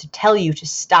reason than to tell you to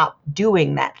stop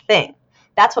doing that thing.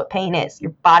 That's what pain is. Your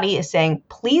body is saying,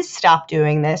 please stop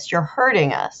doing this. You're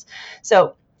hurting us.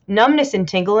 So numbness and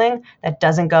tingling that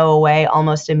doesn't go away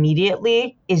almost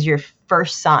immediately is your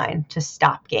first sign to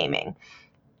stop gaming,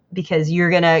 because you're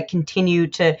going to continue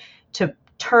to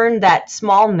turn that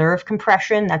small nerve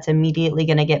compression that's immediately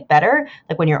going to get better.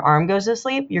 Like when your arm goes to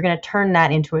sleep, you're going to turn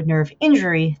that into a nerve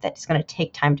injury that's going to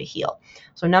take time to heal.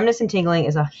 So numbness and tingling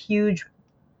is a huge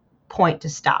point to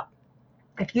stop.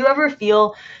 If you ever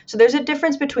feel, so there's a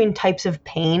difference between types of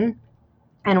pain.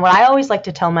 And what I always like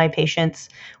to tell my patients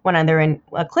when they're in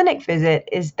a clinic visit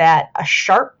is that a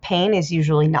sharp pain is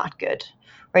usually not good,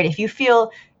 right? If you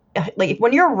feel like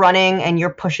when you're running and you're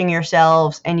pushing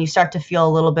yourselves and you start to feel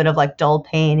a little bit of like dull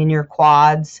pain in your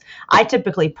quads, I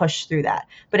typically push through that.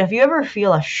 But if you ever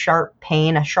feel a sharp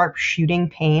pain, a sharp shooting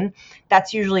pain,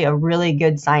 that's usually a really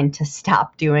good sign to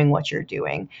stop doing what you're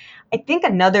doing. I think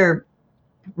another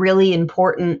really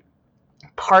important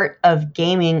part of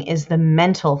gaming is the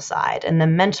mental side and the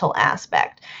mental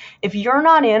aspect. If you're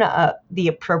not in the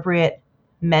appropriate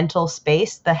mental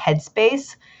space, the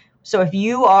headspace, so if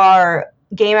you are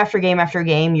game after game after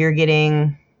game, you're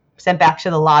getting sent back to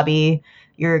the lobby,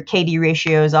 your KD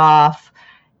ratio is off,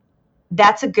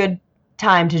 that's a good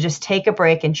time to just take a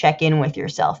break and check in with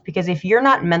yourself, because if you're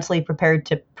not mentally prepared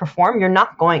to perform, you're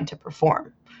not going to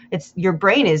perform. It's your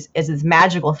brain is this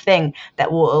magical thing that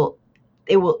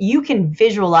you can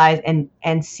visualize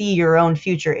and see your own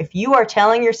future. If you are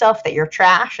telling yourself that you're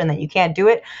trash and that you can't do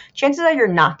it, chances are you're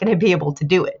not going to be able to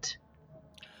do it.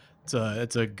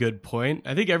 It's a good point.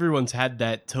 I think everyone's had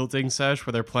that tilting sesh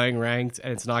where they're playing ranked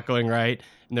and it's not going right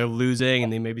and they're losing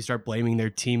and they maybe start blaming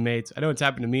their teammates. I know it's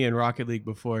happened to me in Rocket League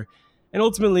before. And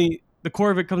ultimately, the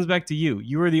core of it comes back to you.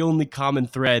 You are the only common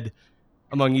thread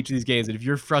among each of these games. And if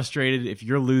you're frustrated, if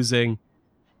you're losing,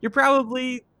 you're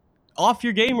probably off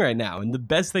your game right now. And the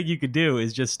best thing you could do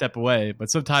is just step away. But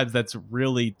sometimes that's a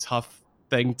really tough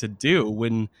thing to do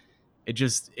when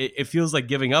it feels like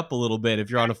giving up a little bit. If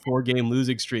you're on a 4-game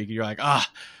losing streak and you're like,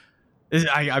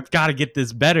 I've got to get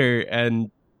this better.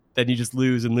 And then you just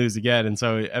lose and lose again. And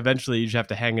so eventually you just have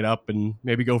to hang it up and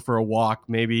maybe go for a walk,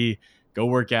 maybe go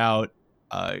work out,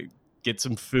 get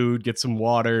some food, get some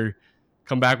water,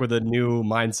 come back with a new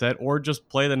mindset, or just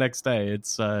play the next day.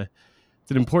 It's an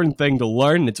important thing to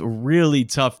learn. It's really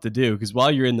tough to do because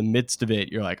while you're in the midst of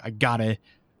it, you're like, I gotta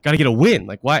get a win.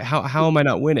 Like, why? How am I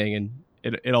not winning? And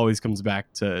it always comes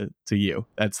back to you.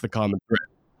 That's the common thread.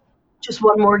 Just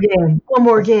one more game, one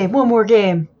more game, one more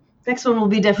game. Next one will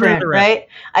be different, right?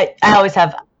 I always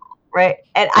have, right?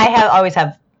 And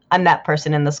I'm that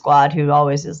person in the squad who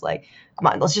always is like, come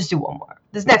on, let's just do one more.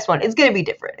 This next one, it's going to be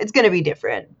different. It's going to be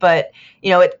different. But,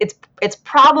 it's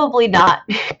probably not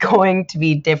going to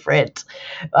be different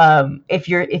if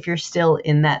you're still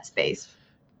in that space.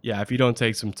 Yeah, if you don't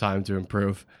take some time to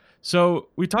improve. So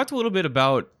we talked a little bit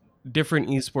about different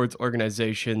esports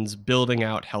organizations building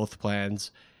out health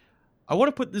plans. I want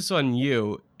to put this on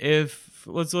you. If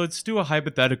let's do a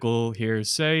hypothetical here.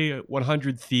 Say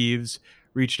 100 Thieves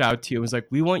reached out to you and was like,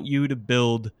 we want you to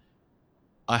build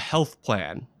a health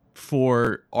plan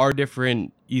for our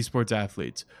different esports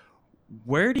athletes.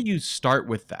 Where do you start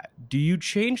with that? Do you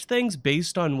change things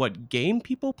based on what game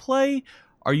people play?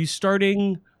 Are you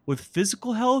starting with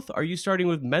physical health? Are you starting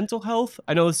with mental health?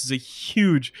 I know this is a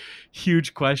huge,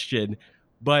 huge question,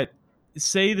 but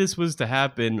say this was to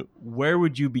happen, where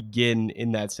would you begin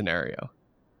in that scenario?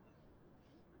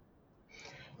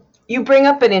 You bring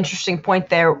up an interesting point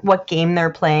there, what game they're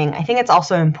playing. I think it's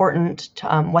also important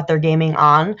what they're gaming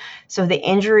on. So the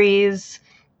injuries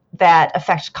that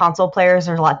affect console players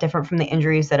are a lot different from the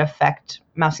injuries that affect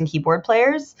mouse and keyboard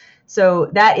players. So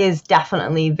that is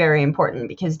definitely very important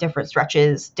because different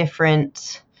stretches,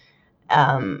 different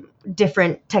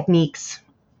techniques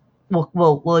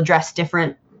will address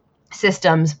different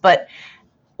systems. But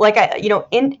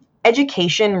in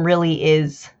education really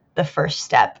is the first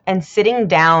step, and sitting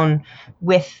down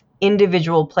with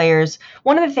individual players.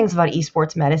 One of the things about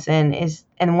esports medicine is,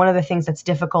 and one of the things that's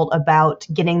difficult about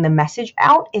getting the message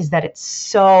out, is that it's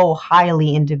so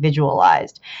highly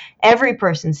individualized. Every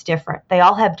person's different. They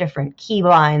all have different key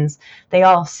lines. They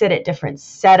all sit at different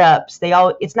setups.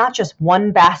 It's not just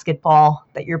one basketball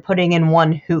that you're putting in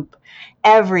one hoop.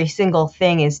 Every single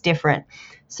thing is different.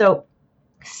 So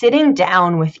sitting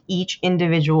down with each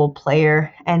individual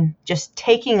player and just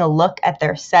taking a look at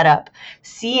their setup,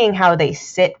 seeing how they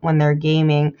sit when they're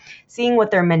gaming, seeing what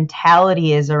their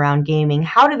mentality is around gaming.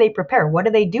 How do they prepare? What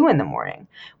do they do in the morning?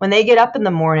 When they get up in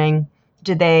the morning,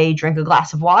 do they drink a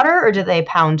glass of water or do they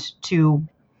pound 2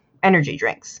 energy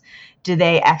drinks? Do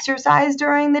they exercise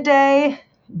during the day?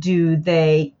 Do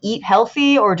they eat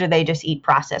healthy or do they just eat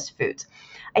processed foods?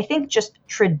 I think just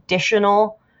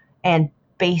traditional and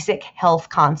basic health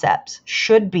concepts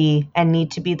should be and need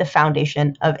to be the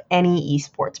foundation of any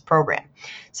esports program.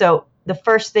 So the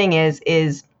first thing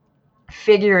is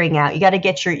figuring out, you got to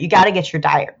get your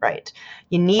diet right.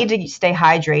 You need to stay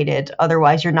hydrated.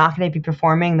 Otherwise, you're not going to be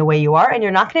performing the way you are, and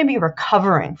you're not going to be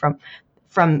recovering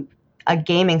from a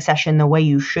gaming session the way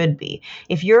you should be.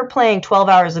 If you're playing 12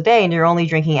 hours a day and you're only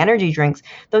drinking energy drinks,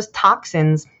 those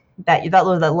toxins, that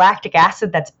the lactic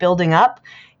acid that's building up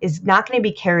is not going to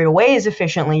be carried away as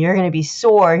efficiently. You're going to be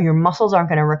sore. Your muscles aren't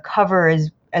going to recover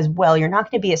as well. You're not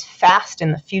going to be as fast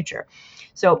in the future.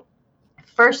 So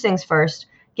first things first,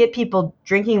 get people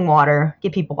drinking water,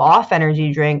 get people off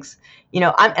energy drinks.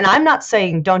 I'm not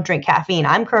saying don't drink caffeine.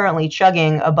 I'm currently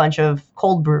chugging a bunch of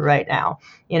cold brew right now.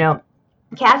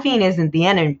 Caffeine isn't the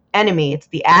enemy. It's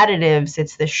the additives.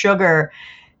 It's the sugar.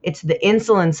 It's the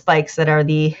insulin spikes that are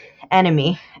the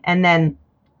enemy. And then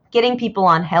getting people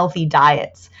on healthy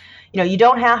diets. You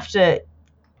don't have to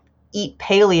eat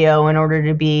paleo in order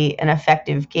to be an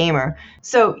effective gamer.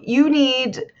 So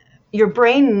your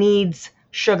brain needs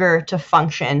sugar to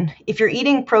function. If you're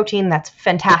eating protein, that's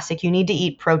fantastic. You need to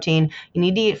eat protein, you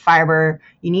need to eat fiber,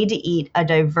 you need to eat a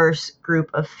diverse group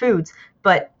of foods.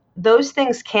 But those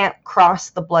things can't cross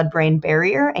the blood-brain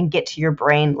barrier and get to your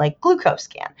brain like glucose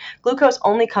can. Glucose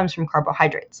only comes from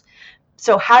carbohydrates.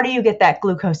 So how do you get that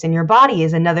glucose in your body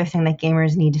is another thing that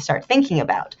gamers need to start thinking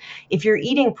about. If you're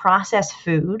eating processed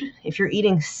food, if you're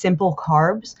eating simple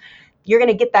carbs, you're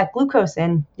going to get that glucose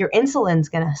in, your insulin's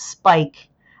going to spike,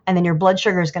 and then your blood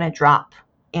sugar is going to drop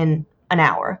in an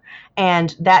hour.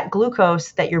 And that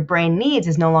glucose that your brain needs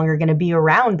is no longer going to be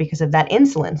around because of that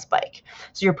insulin spike.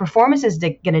 So your performance is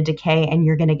going to decay and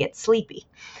you're going to get sleepy.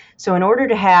 So in order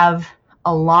to have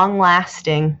a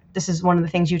long-lasting, this is one of the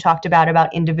things you talked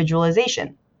about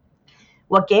individualization.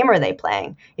 What game are they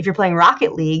playing? If you're playing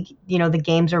Rocket League, the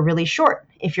games are really short.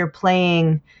 If you're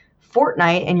playing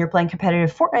Fortnite and you're playing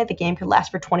competitive Fortnite, the game could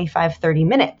last for 25, 30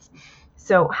 minutes.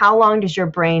 So how long does your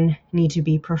brain need to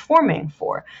be performing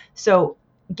for? So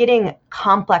getting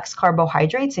complex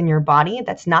carbohydrates in your body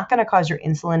that's not going to cause your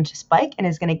insulin to spike and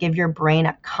is going to give your brain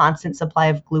a constant supply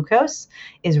of glucose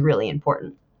is really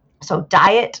important. So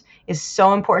diet is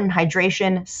so important.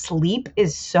 Hydration, sleep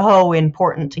is so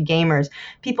important to gamers.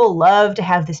 People love to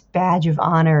have this badge of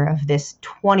honor of this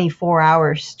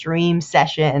 24-hour stream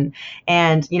session.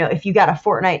 And, if you got a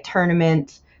Fortnite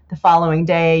tournament the following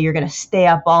day, you're going to stay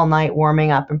up all night warming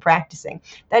up and practicing.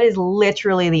 That is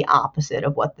literally the opposite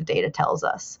of what the data tells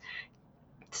us.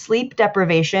 Sleep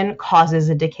deprivation causes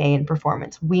a decay in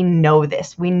performance. We know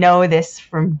this. We know this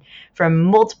from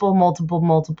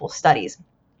multiple studies.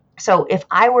 So if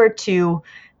I were to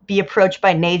be approached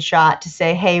by Nadeshot to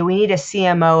say, hey, we need a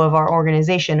CMO of our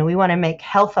organization and we want to make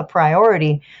health a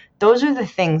priority, those are the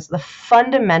things, the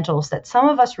fundamentals that some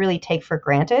of us really take for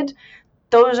granted.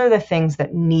 Those are the things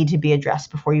that need to be addressed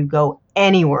before you go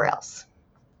anywhere else.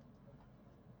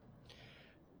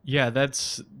 Yeah,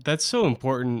 that's so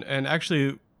important. And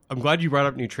actually, I'm glad you brought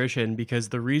up nutrition, because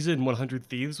the reason 100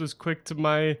 Thieves was quick to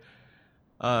my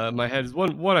head is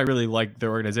one, I really like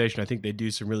their organization. I think they do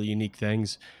some really unique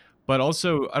things. But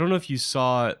also, I don't know if you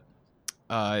saw,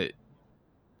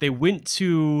 they went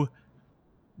to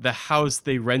the house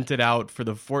they rented out for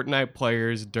the Fortnite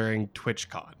players during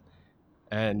TwitchCon.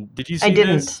 And did you see I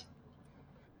didn't. this?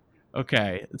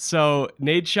 Okay, so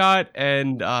Nadeshot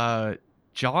and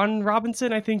John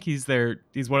Robinson, I think he's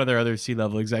one of their other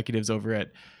C-level executives over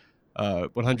at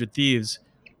 100 Thieves,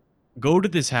 go to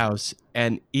this house,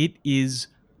 and it is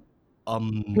a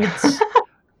mess.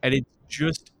 And it's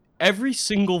just every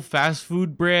single fast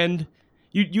food brand.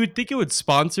 You would think it was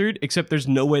sponsored, except there's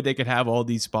no way they could have all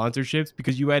these sponsorships,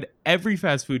 because you had every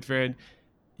fast food brand,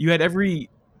 you had every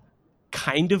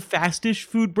kind of fastish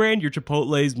food brand, your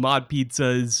Chipotle's, Mod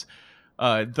Pizzas,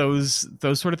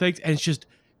 those sort of things, and it's just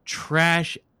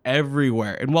trash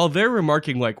everywhere. And while they're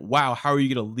remarking like, wow, how are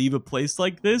you going to leave a place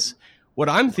like this? What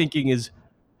I'm thinking is,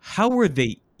 how are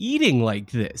they eating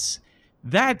like this?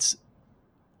 That's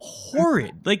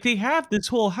horrid. Like, they have this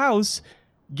whole house,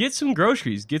 get some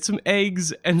groceries, get some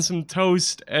eggs and some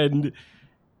toast, and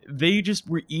they just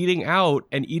were eating out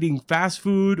and eating fast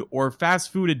food or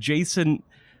fast food adjacent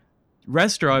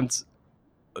restaurants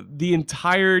the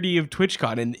entirety of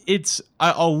TwitchCon. And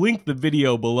I'll link the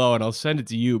video below and I'll send it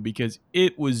to you, because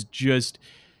it was just,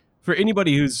 for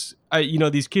anybody who's,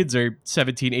 these kids are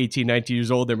 17, 18, 19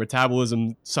 years old, their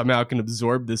metabolism somehow can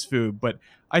absorb this food. But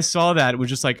I saw that, it was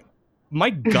just like, my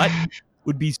gut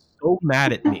would be so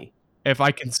mad at me if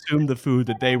I consumed the food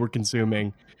that they were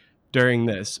consuming during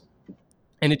this.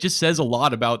 And it just says a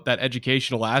lot about that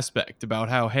educational aspect, about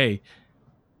how, hey,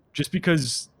 just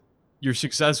because you're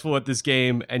successful at this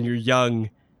game and you're young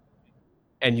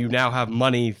and you now have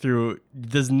money through,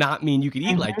 does not mean you can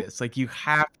eat like this. Like, you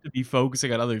have to be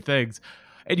focusing on other things,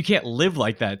 and you can't live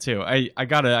like that too. I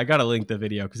gotta link the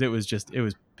video, because it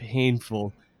was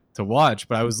painful to watch.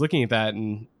 But I was looking at that,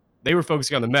 and they were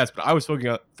focusing on the mess, but I was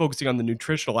focusing on the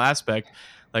nutritional aspect.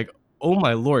 Like, oh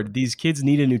my Lord, these kids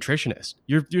need a nutritionist.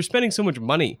 You're spending so much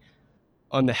money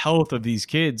on the health of these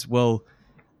kids. Well,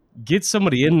 get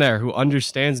somebody in there who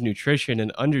understands nutrition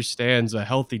and understands a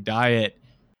healthy diet,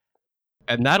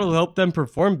 and that'll help them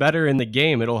perform better in the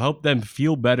game. It'll help them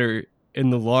feel better in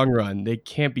the long run. They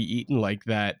can't be eaten like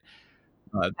that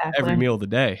every meal of the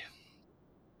day.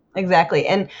 Exactly.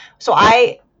 And so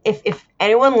if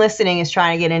anyone listening is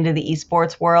trying to get into the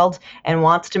esports world and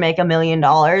wants to make $1 million,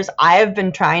 I have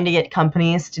been trying to get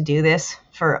companies to do this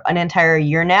for an entire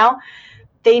year now.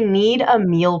 They need a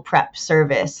meal prep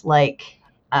service like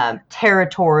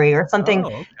Territory or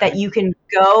something that you can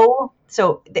go.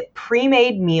 So the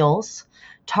pre-made meals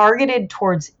targeted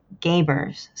towards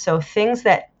gamers. So things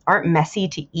that aren't messy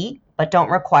to eat, but don't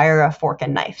require a fork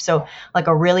and knife. So like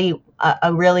a really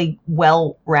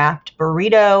well wrapped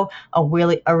burrito, a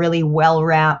really well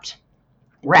wrapped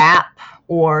wrap,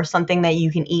 or something that you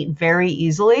can eat very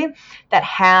easily that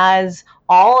has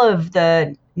all of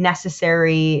the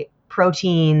necessary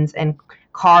proteins and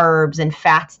carbs and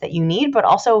fats that you need, but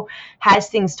also has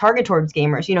things targeted towards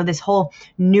gamers. You know, this whole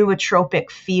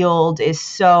nootropic field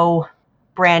is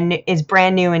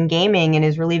brand new in gaming and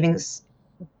is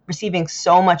receiving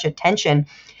so much attention.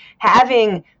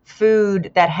 Having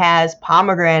food that has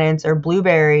pomegranates or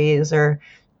blueberries or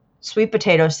sweet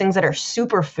potatoes, things that are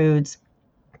superfoods,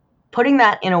 putting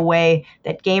that in a way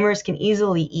that gamers can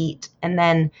easily eat, and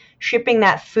then shipping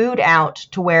that food out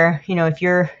to where, you know, if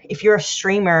you're a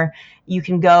streamer, you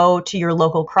can go to your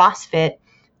local CrossFit,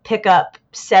 pick up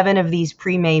 7 of these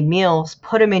pre-made meals,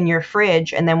 put them in your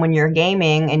fridge, and then when you're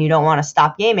gaming and you don't want to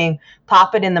stop gaming,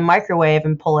 pop it in the microwave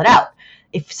and pull it out.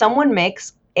 If someone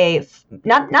makes a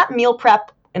not meal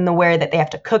prep in the way that they have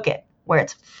to cook it, where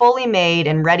it's fully made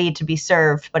and ready to be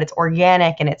served, but it's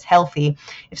organic and it's healthy.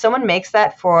 If someone makes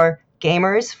that for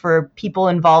gamers, for people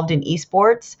involved in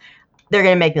esports, they're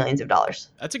going to make millions of dollars.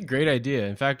 That's a great idea.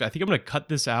 In fact, I think I'm going to cut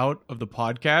this out of the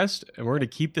podcast, and we're going to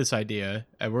keep this idea,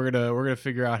 and we're going to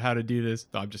figure out how to do this.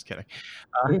 No, I'm just kidding.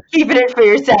 Keeping it for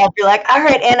yourself. You're like, all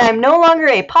right, and I'm no longer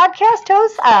a podcast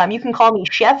host. You can call me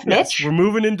Chef Mitch. Yes, we're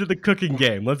moving into the cooking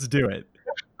game. Let's do it.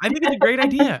 I think it's a great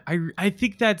idea. I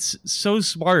think that's so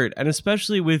smart, and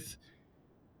especially with,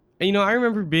 you know, I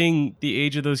remember being the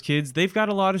age of those kids. They've got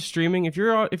a lot of streaming. If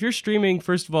you're streaming,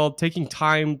 first of all, taking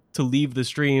time to leave the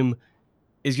stream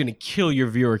is going to kill your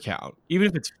viewer count. Even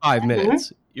if it's 5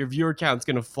 minutes, your viewer count's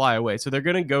going to fly away. So they're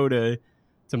going to go to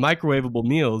microwavable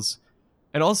meals,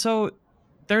 and also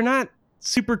they're not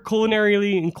super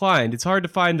culinarily inclined. It's hard to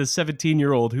find a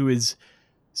 17-year-old who is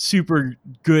super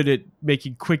good at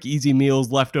making quick, easy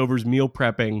meals, leftovers, meal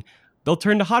prepping. They'll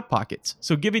turn to Hot Pockets.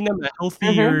 So giving them a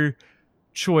healthier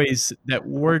choice that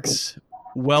works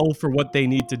well for what they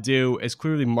need to do is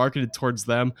clearly marketed towards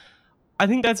them. I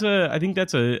think that's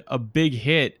a big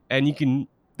hit, and you can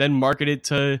then market it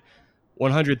to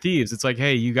 100 Thieves. It's like,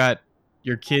 hey, you got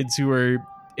your kids who are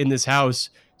in this house,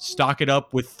 stock it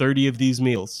up with 30 of these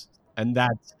meals, and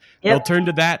they'll turn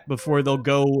to that before they'll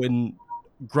go and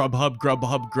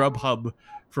Grubhub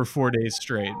for 4 days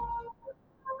straight.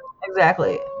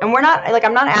 Exactly. And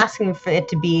I'm not asking for it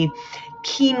to be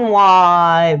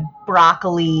quinoa,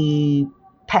 broccoli,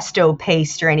 pesto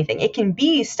paste or anything. It can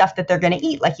be stuff that they're going to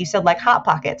eat, like you said, like Hot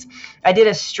Pockets. I did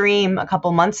a stream a couple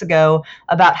months ago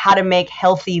about how to make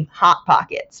healthy Hot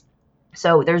Pockets.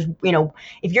 So there's, you know,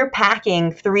 if you're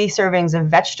packing 3 servings of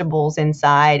vegetables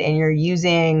inside and you're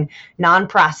using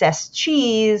non-processed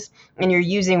cheese and you're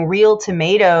using real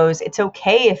tomatoes, it's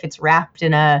okay if it's wrapped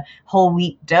in a whole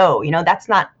wheat dough. You know, that's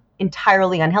not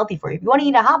entirely unhealthy for you. If you want to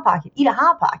eat a Hot Pocket, eat a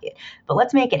Hot Pocket, but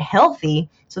let's make it healthy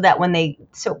so that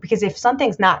because if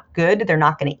something's not good, they're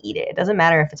not going to eat it. It doesn't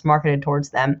matter if it's marketed towards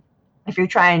them. If you're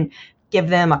trying to give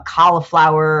them a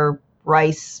cauliflower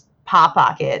rice Hot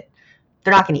Pocket,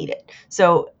 they're not going to eat it.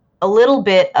 So a little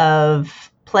bit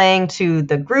of playing to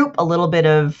the group, a little bit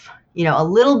of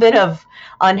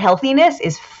unhealthiness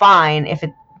is fine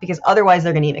because otherwise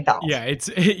they're going to eat McDonald's. Yeah,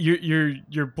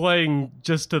 you're playing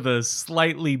just to the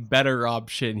slightly better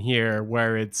option here,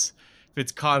 where if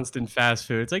it's constant fast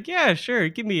food, it's like, yeah, sure,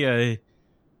 give me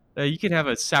you can have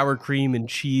a sour cream and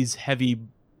cheese heavy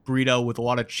burrito with a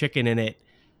lot of chicken in it,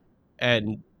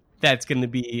 and that's going to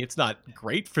be, it's not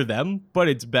great for them, but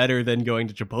it's better than going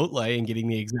to Chipotle and getting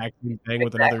the exact same thing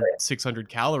with another 600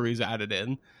 calories added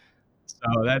in.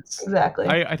 So that's exactly.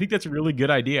 I think that's a really good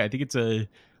idea. I think it's a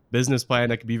business plan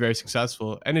that could be very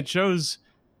successful, and it shows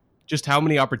just how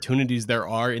many opportunities there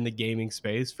are in the gaming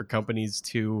space for companies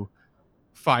to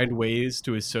find ways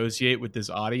to associate with this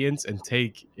audience and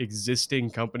take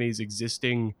existing companies,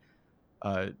 existing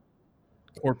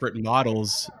corporate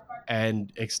models,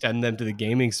 and extend them to the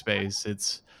gaming space.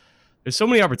 There's so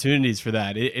many opportunities for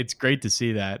that. It's great to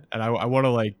see that, and I want to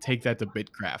like take that to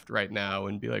Bitcraft right now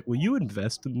and be like, will you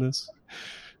invest in this?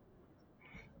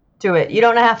 Do it. You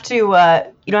don't have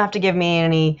to give me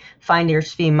any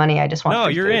finder's fee money. I just want. No,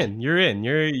 you're in.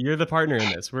 You're the partner in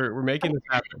this. We're making this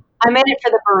happen. I'm in it for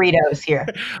the burritos here.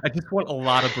 I just want a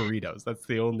lot of burritos. That's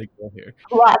the only goal here.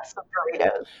 Lots of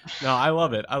burritos. No, I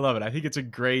love it. I think it's a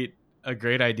great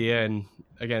idea, and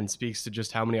again, speaks to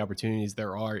just how many opportunities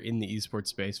there are in the esports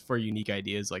space for unique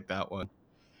ideas like that one.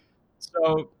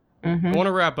 So I want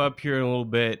to wrap up here in a little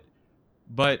bit,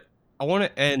 but I want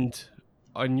to end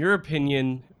on your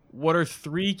opinion. What are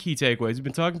 3 key takeaways? We've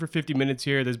been talking for 50 minutes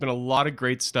here. There's been a lot of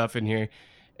great stuff in here.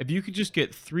 If you could just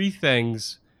get 3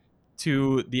 things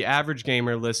to the average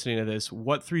gamer listening to this,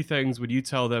 what 3 things would you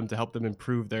tell them to help them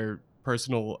improve their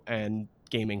personal and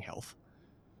gaming health?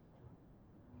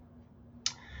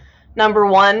 Number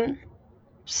one,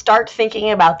 start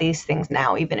thinking about these things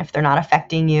now, even if they're not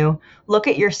affecting you. Look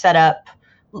at your setup.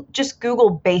 Just Google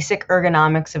basic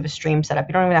ergonomics of a stream setup.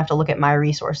 You don't even have to look at my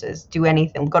resources. Do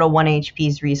anything. Go to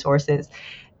 1HP's resources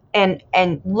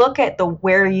and look at the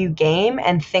where you game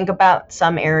and think about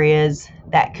some areas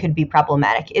that could be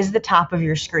problematic. Is the top of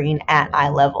your screen at eye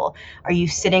level? Are you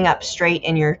sitting up straight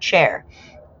in your chair?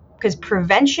 Because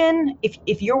prevention,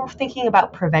 if you're thinking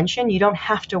about prevention, you don't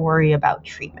have to worry about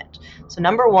treatment. So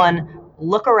number one,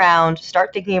 look around,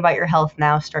 start thinking about your health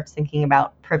now, start thinking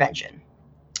about prevention.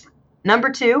 Number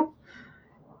two,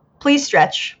 please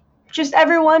stretch. Just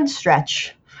everyone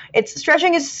stretch.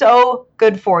 Stretching is so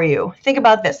good for you. Think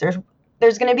about this.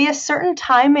 There's going to be a certain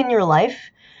time in your life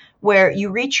where you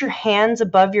reach your hands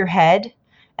above your head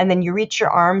and then you reach your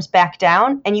arms back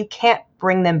down and you can't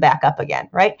bring them back up again,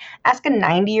 right? Ask a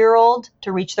 90-year-old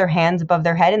to reach their hands above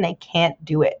their head and they can't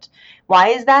do it. Why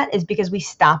is that? Is because we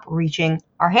stop reaching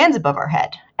our hands above our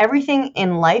head. Everything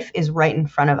in life is right in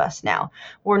front of us now.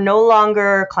 We're no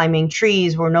longer climbing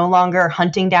trees. We're no longer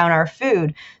hunting down our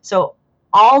food. So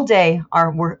all day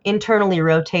we're internally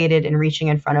rotated and reaching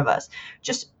in front of us.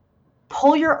 Just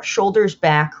pull your shoulders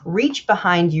back, reach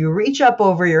behind you, reach up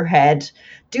over your head.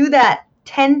 Do that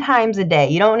 10 times a day.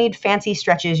 You don't need fancy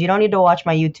stretches. You don't need to watch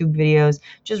my YouTube videos.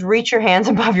 Just reach your hands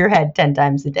above your head 10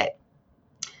 times a day.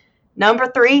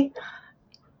 Number three,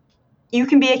 you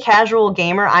can be a casual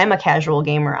gamer. I'm a casual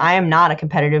gamer. I am not a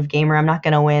competitive gamer. I'm not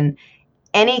going to win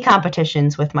any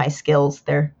competitions with my skills.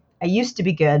 I used to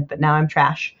be good, but now I'm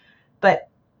trash. But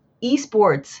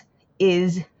esports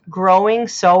is growing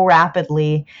so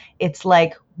rapidly. It's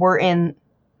like we're in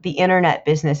the internet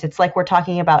business. It's like we're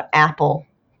talking about Apple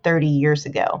 30 years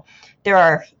ago. There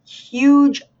are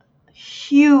huge,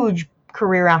 huge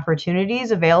career opportunities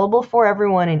available for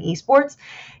everyone in esports.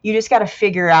 You just got to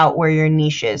figure out where your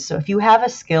niche is. So if you have a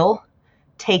skill,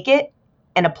 take it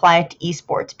and apply it to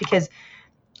esports, because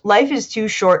life is too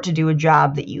short to do a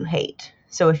job that you hate.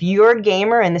 So if you're a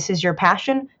gamer and this is your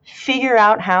passion, figure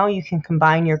out how you can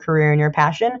combine your career and your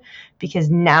passion, because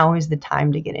now is the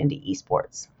time to get into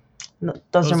esports.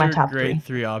 Those are my top great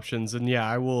three options. And yeah,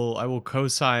 I will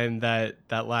co-sign that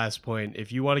last point.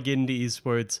 If you want to get into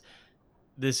esports,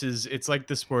 it's like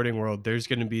the sporting world. There's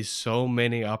going to be so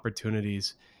many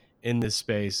opportunities in this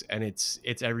space, and it's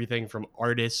everything from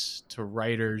artists to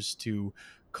writers to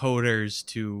coders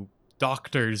to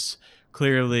doctors,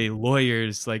 clearly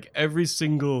lawyers. Like every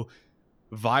single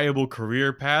viable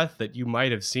career path that you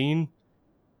might have seen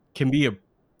can be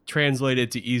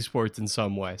translated to esports in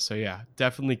some way. So yeah,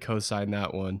 definitely co-sign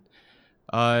that one.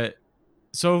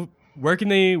 So where can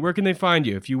they find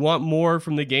you? If you want more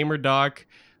from the Gamer Doc,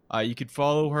 you could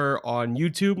follow her on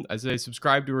YouTube. As I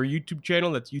subscribe to her YouTube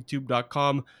channel, that's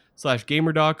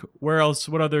youtube.com/gamerdoc. Where else?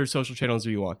 What other social channels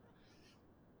are you on?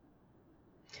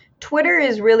 Twitter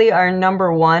is really our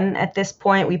number one at this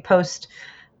point. We post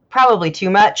probably too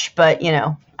much, but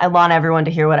I want everyone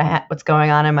to hear what's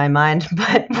going on in my mind.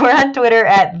 But we're on Twitter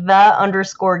at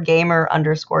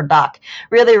 _gamer_doc.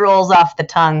 Really rolls off the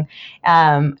tongue.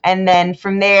 And then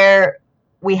from there,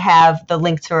 we have the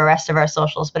link to the rest of our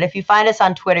socials. But if you find us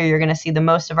on Twitter, you're going to see the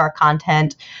most of our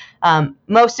content.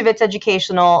 Most of it's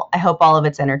educational. I hope all of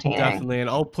it's entertaining. Definitely. And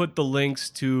I'll put the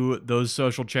links to those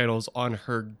social channels on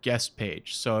her guest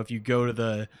page. So if you go to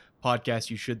the podcast,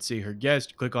 you should see her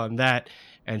guest. Click on that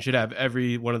and should have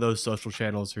every one of those social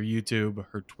channels, her YouTube,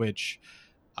 her Twitch,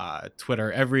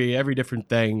 Twitter, every different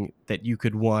thing that you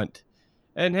could want.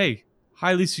 And hey,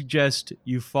 highly suggest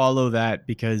you follow that,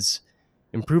 because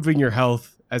improving your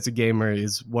health as a gamer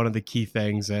is one of the key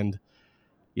things. And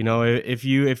if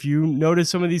you notice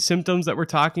some of these symptoms that we're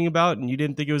talking about and you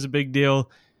didn't think it was a big deal,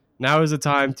 now is the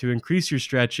time to increase your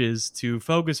stretches, to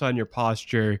focus on your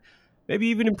posture, maybe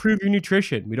even improve your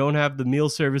nutrition. We don't have the meal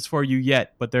service for you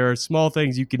yet, but there are small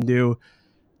things you can do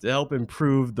to help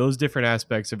improve those different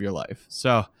aspects of your life.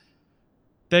 So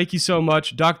thank you so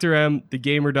much, Dr. M, the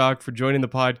Gamer Doc, for joining the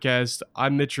podcast.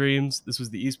 I'm Mitch Reams. This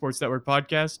was the Esports Network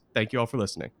podcast. Thank you all for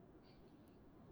listening.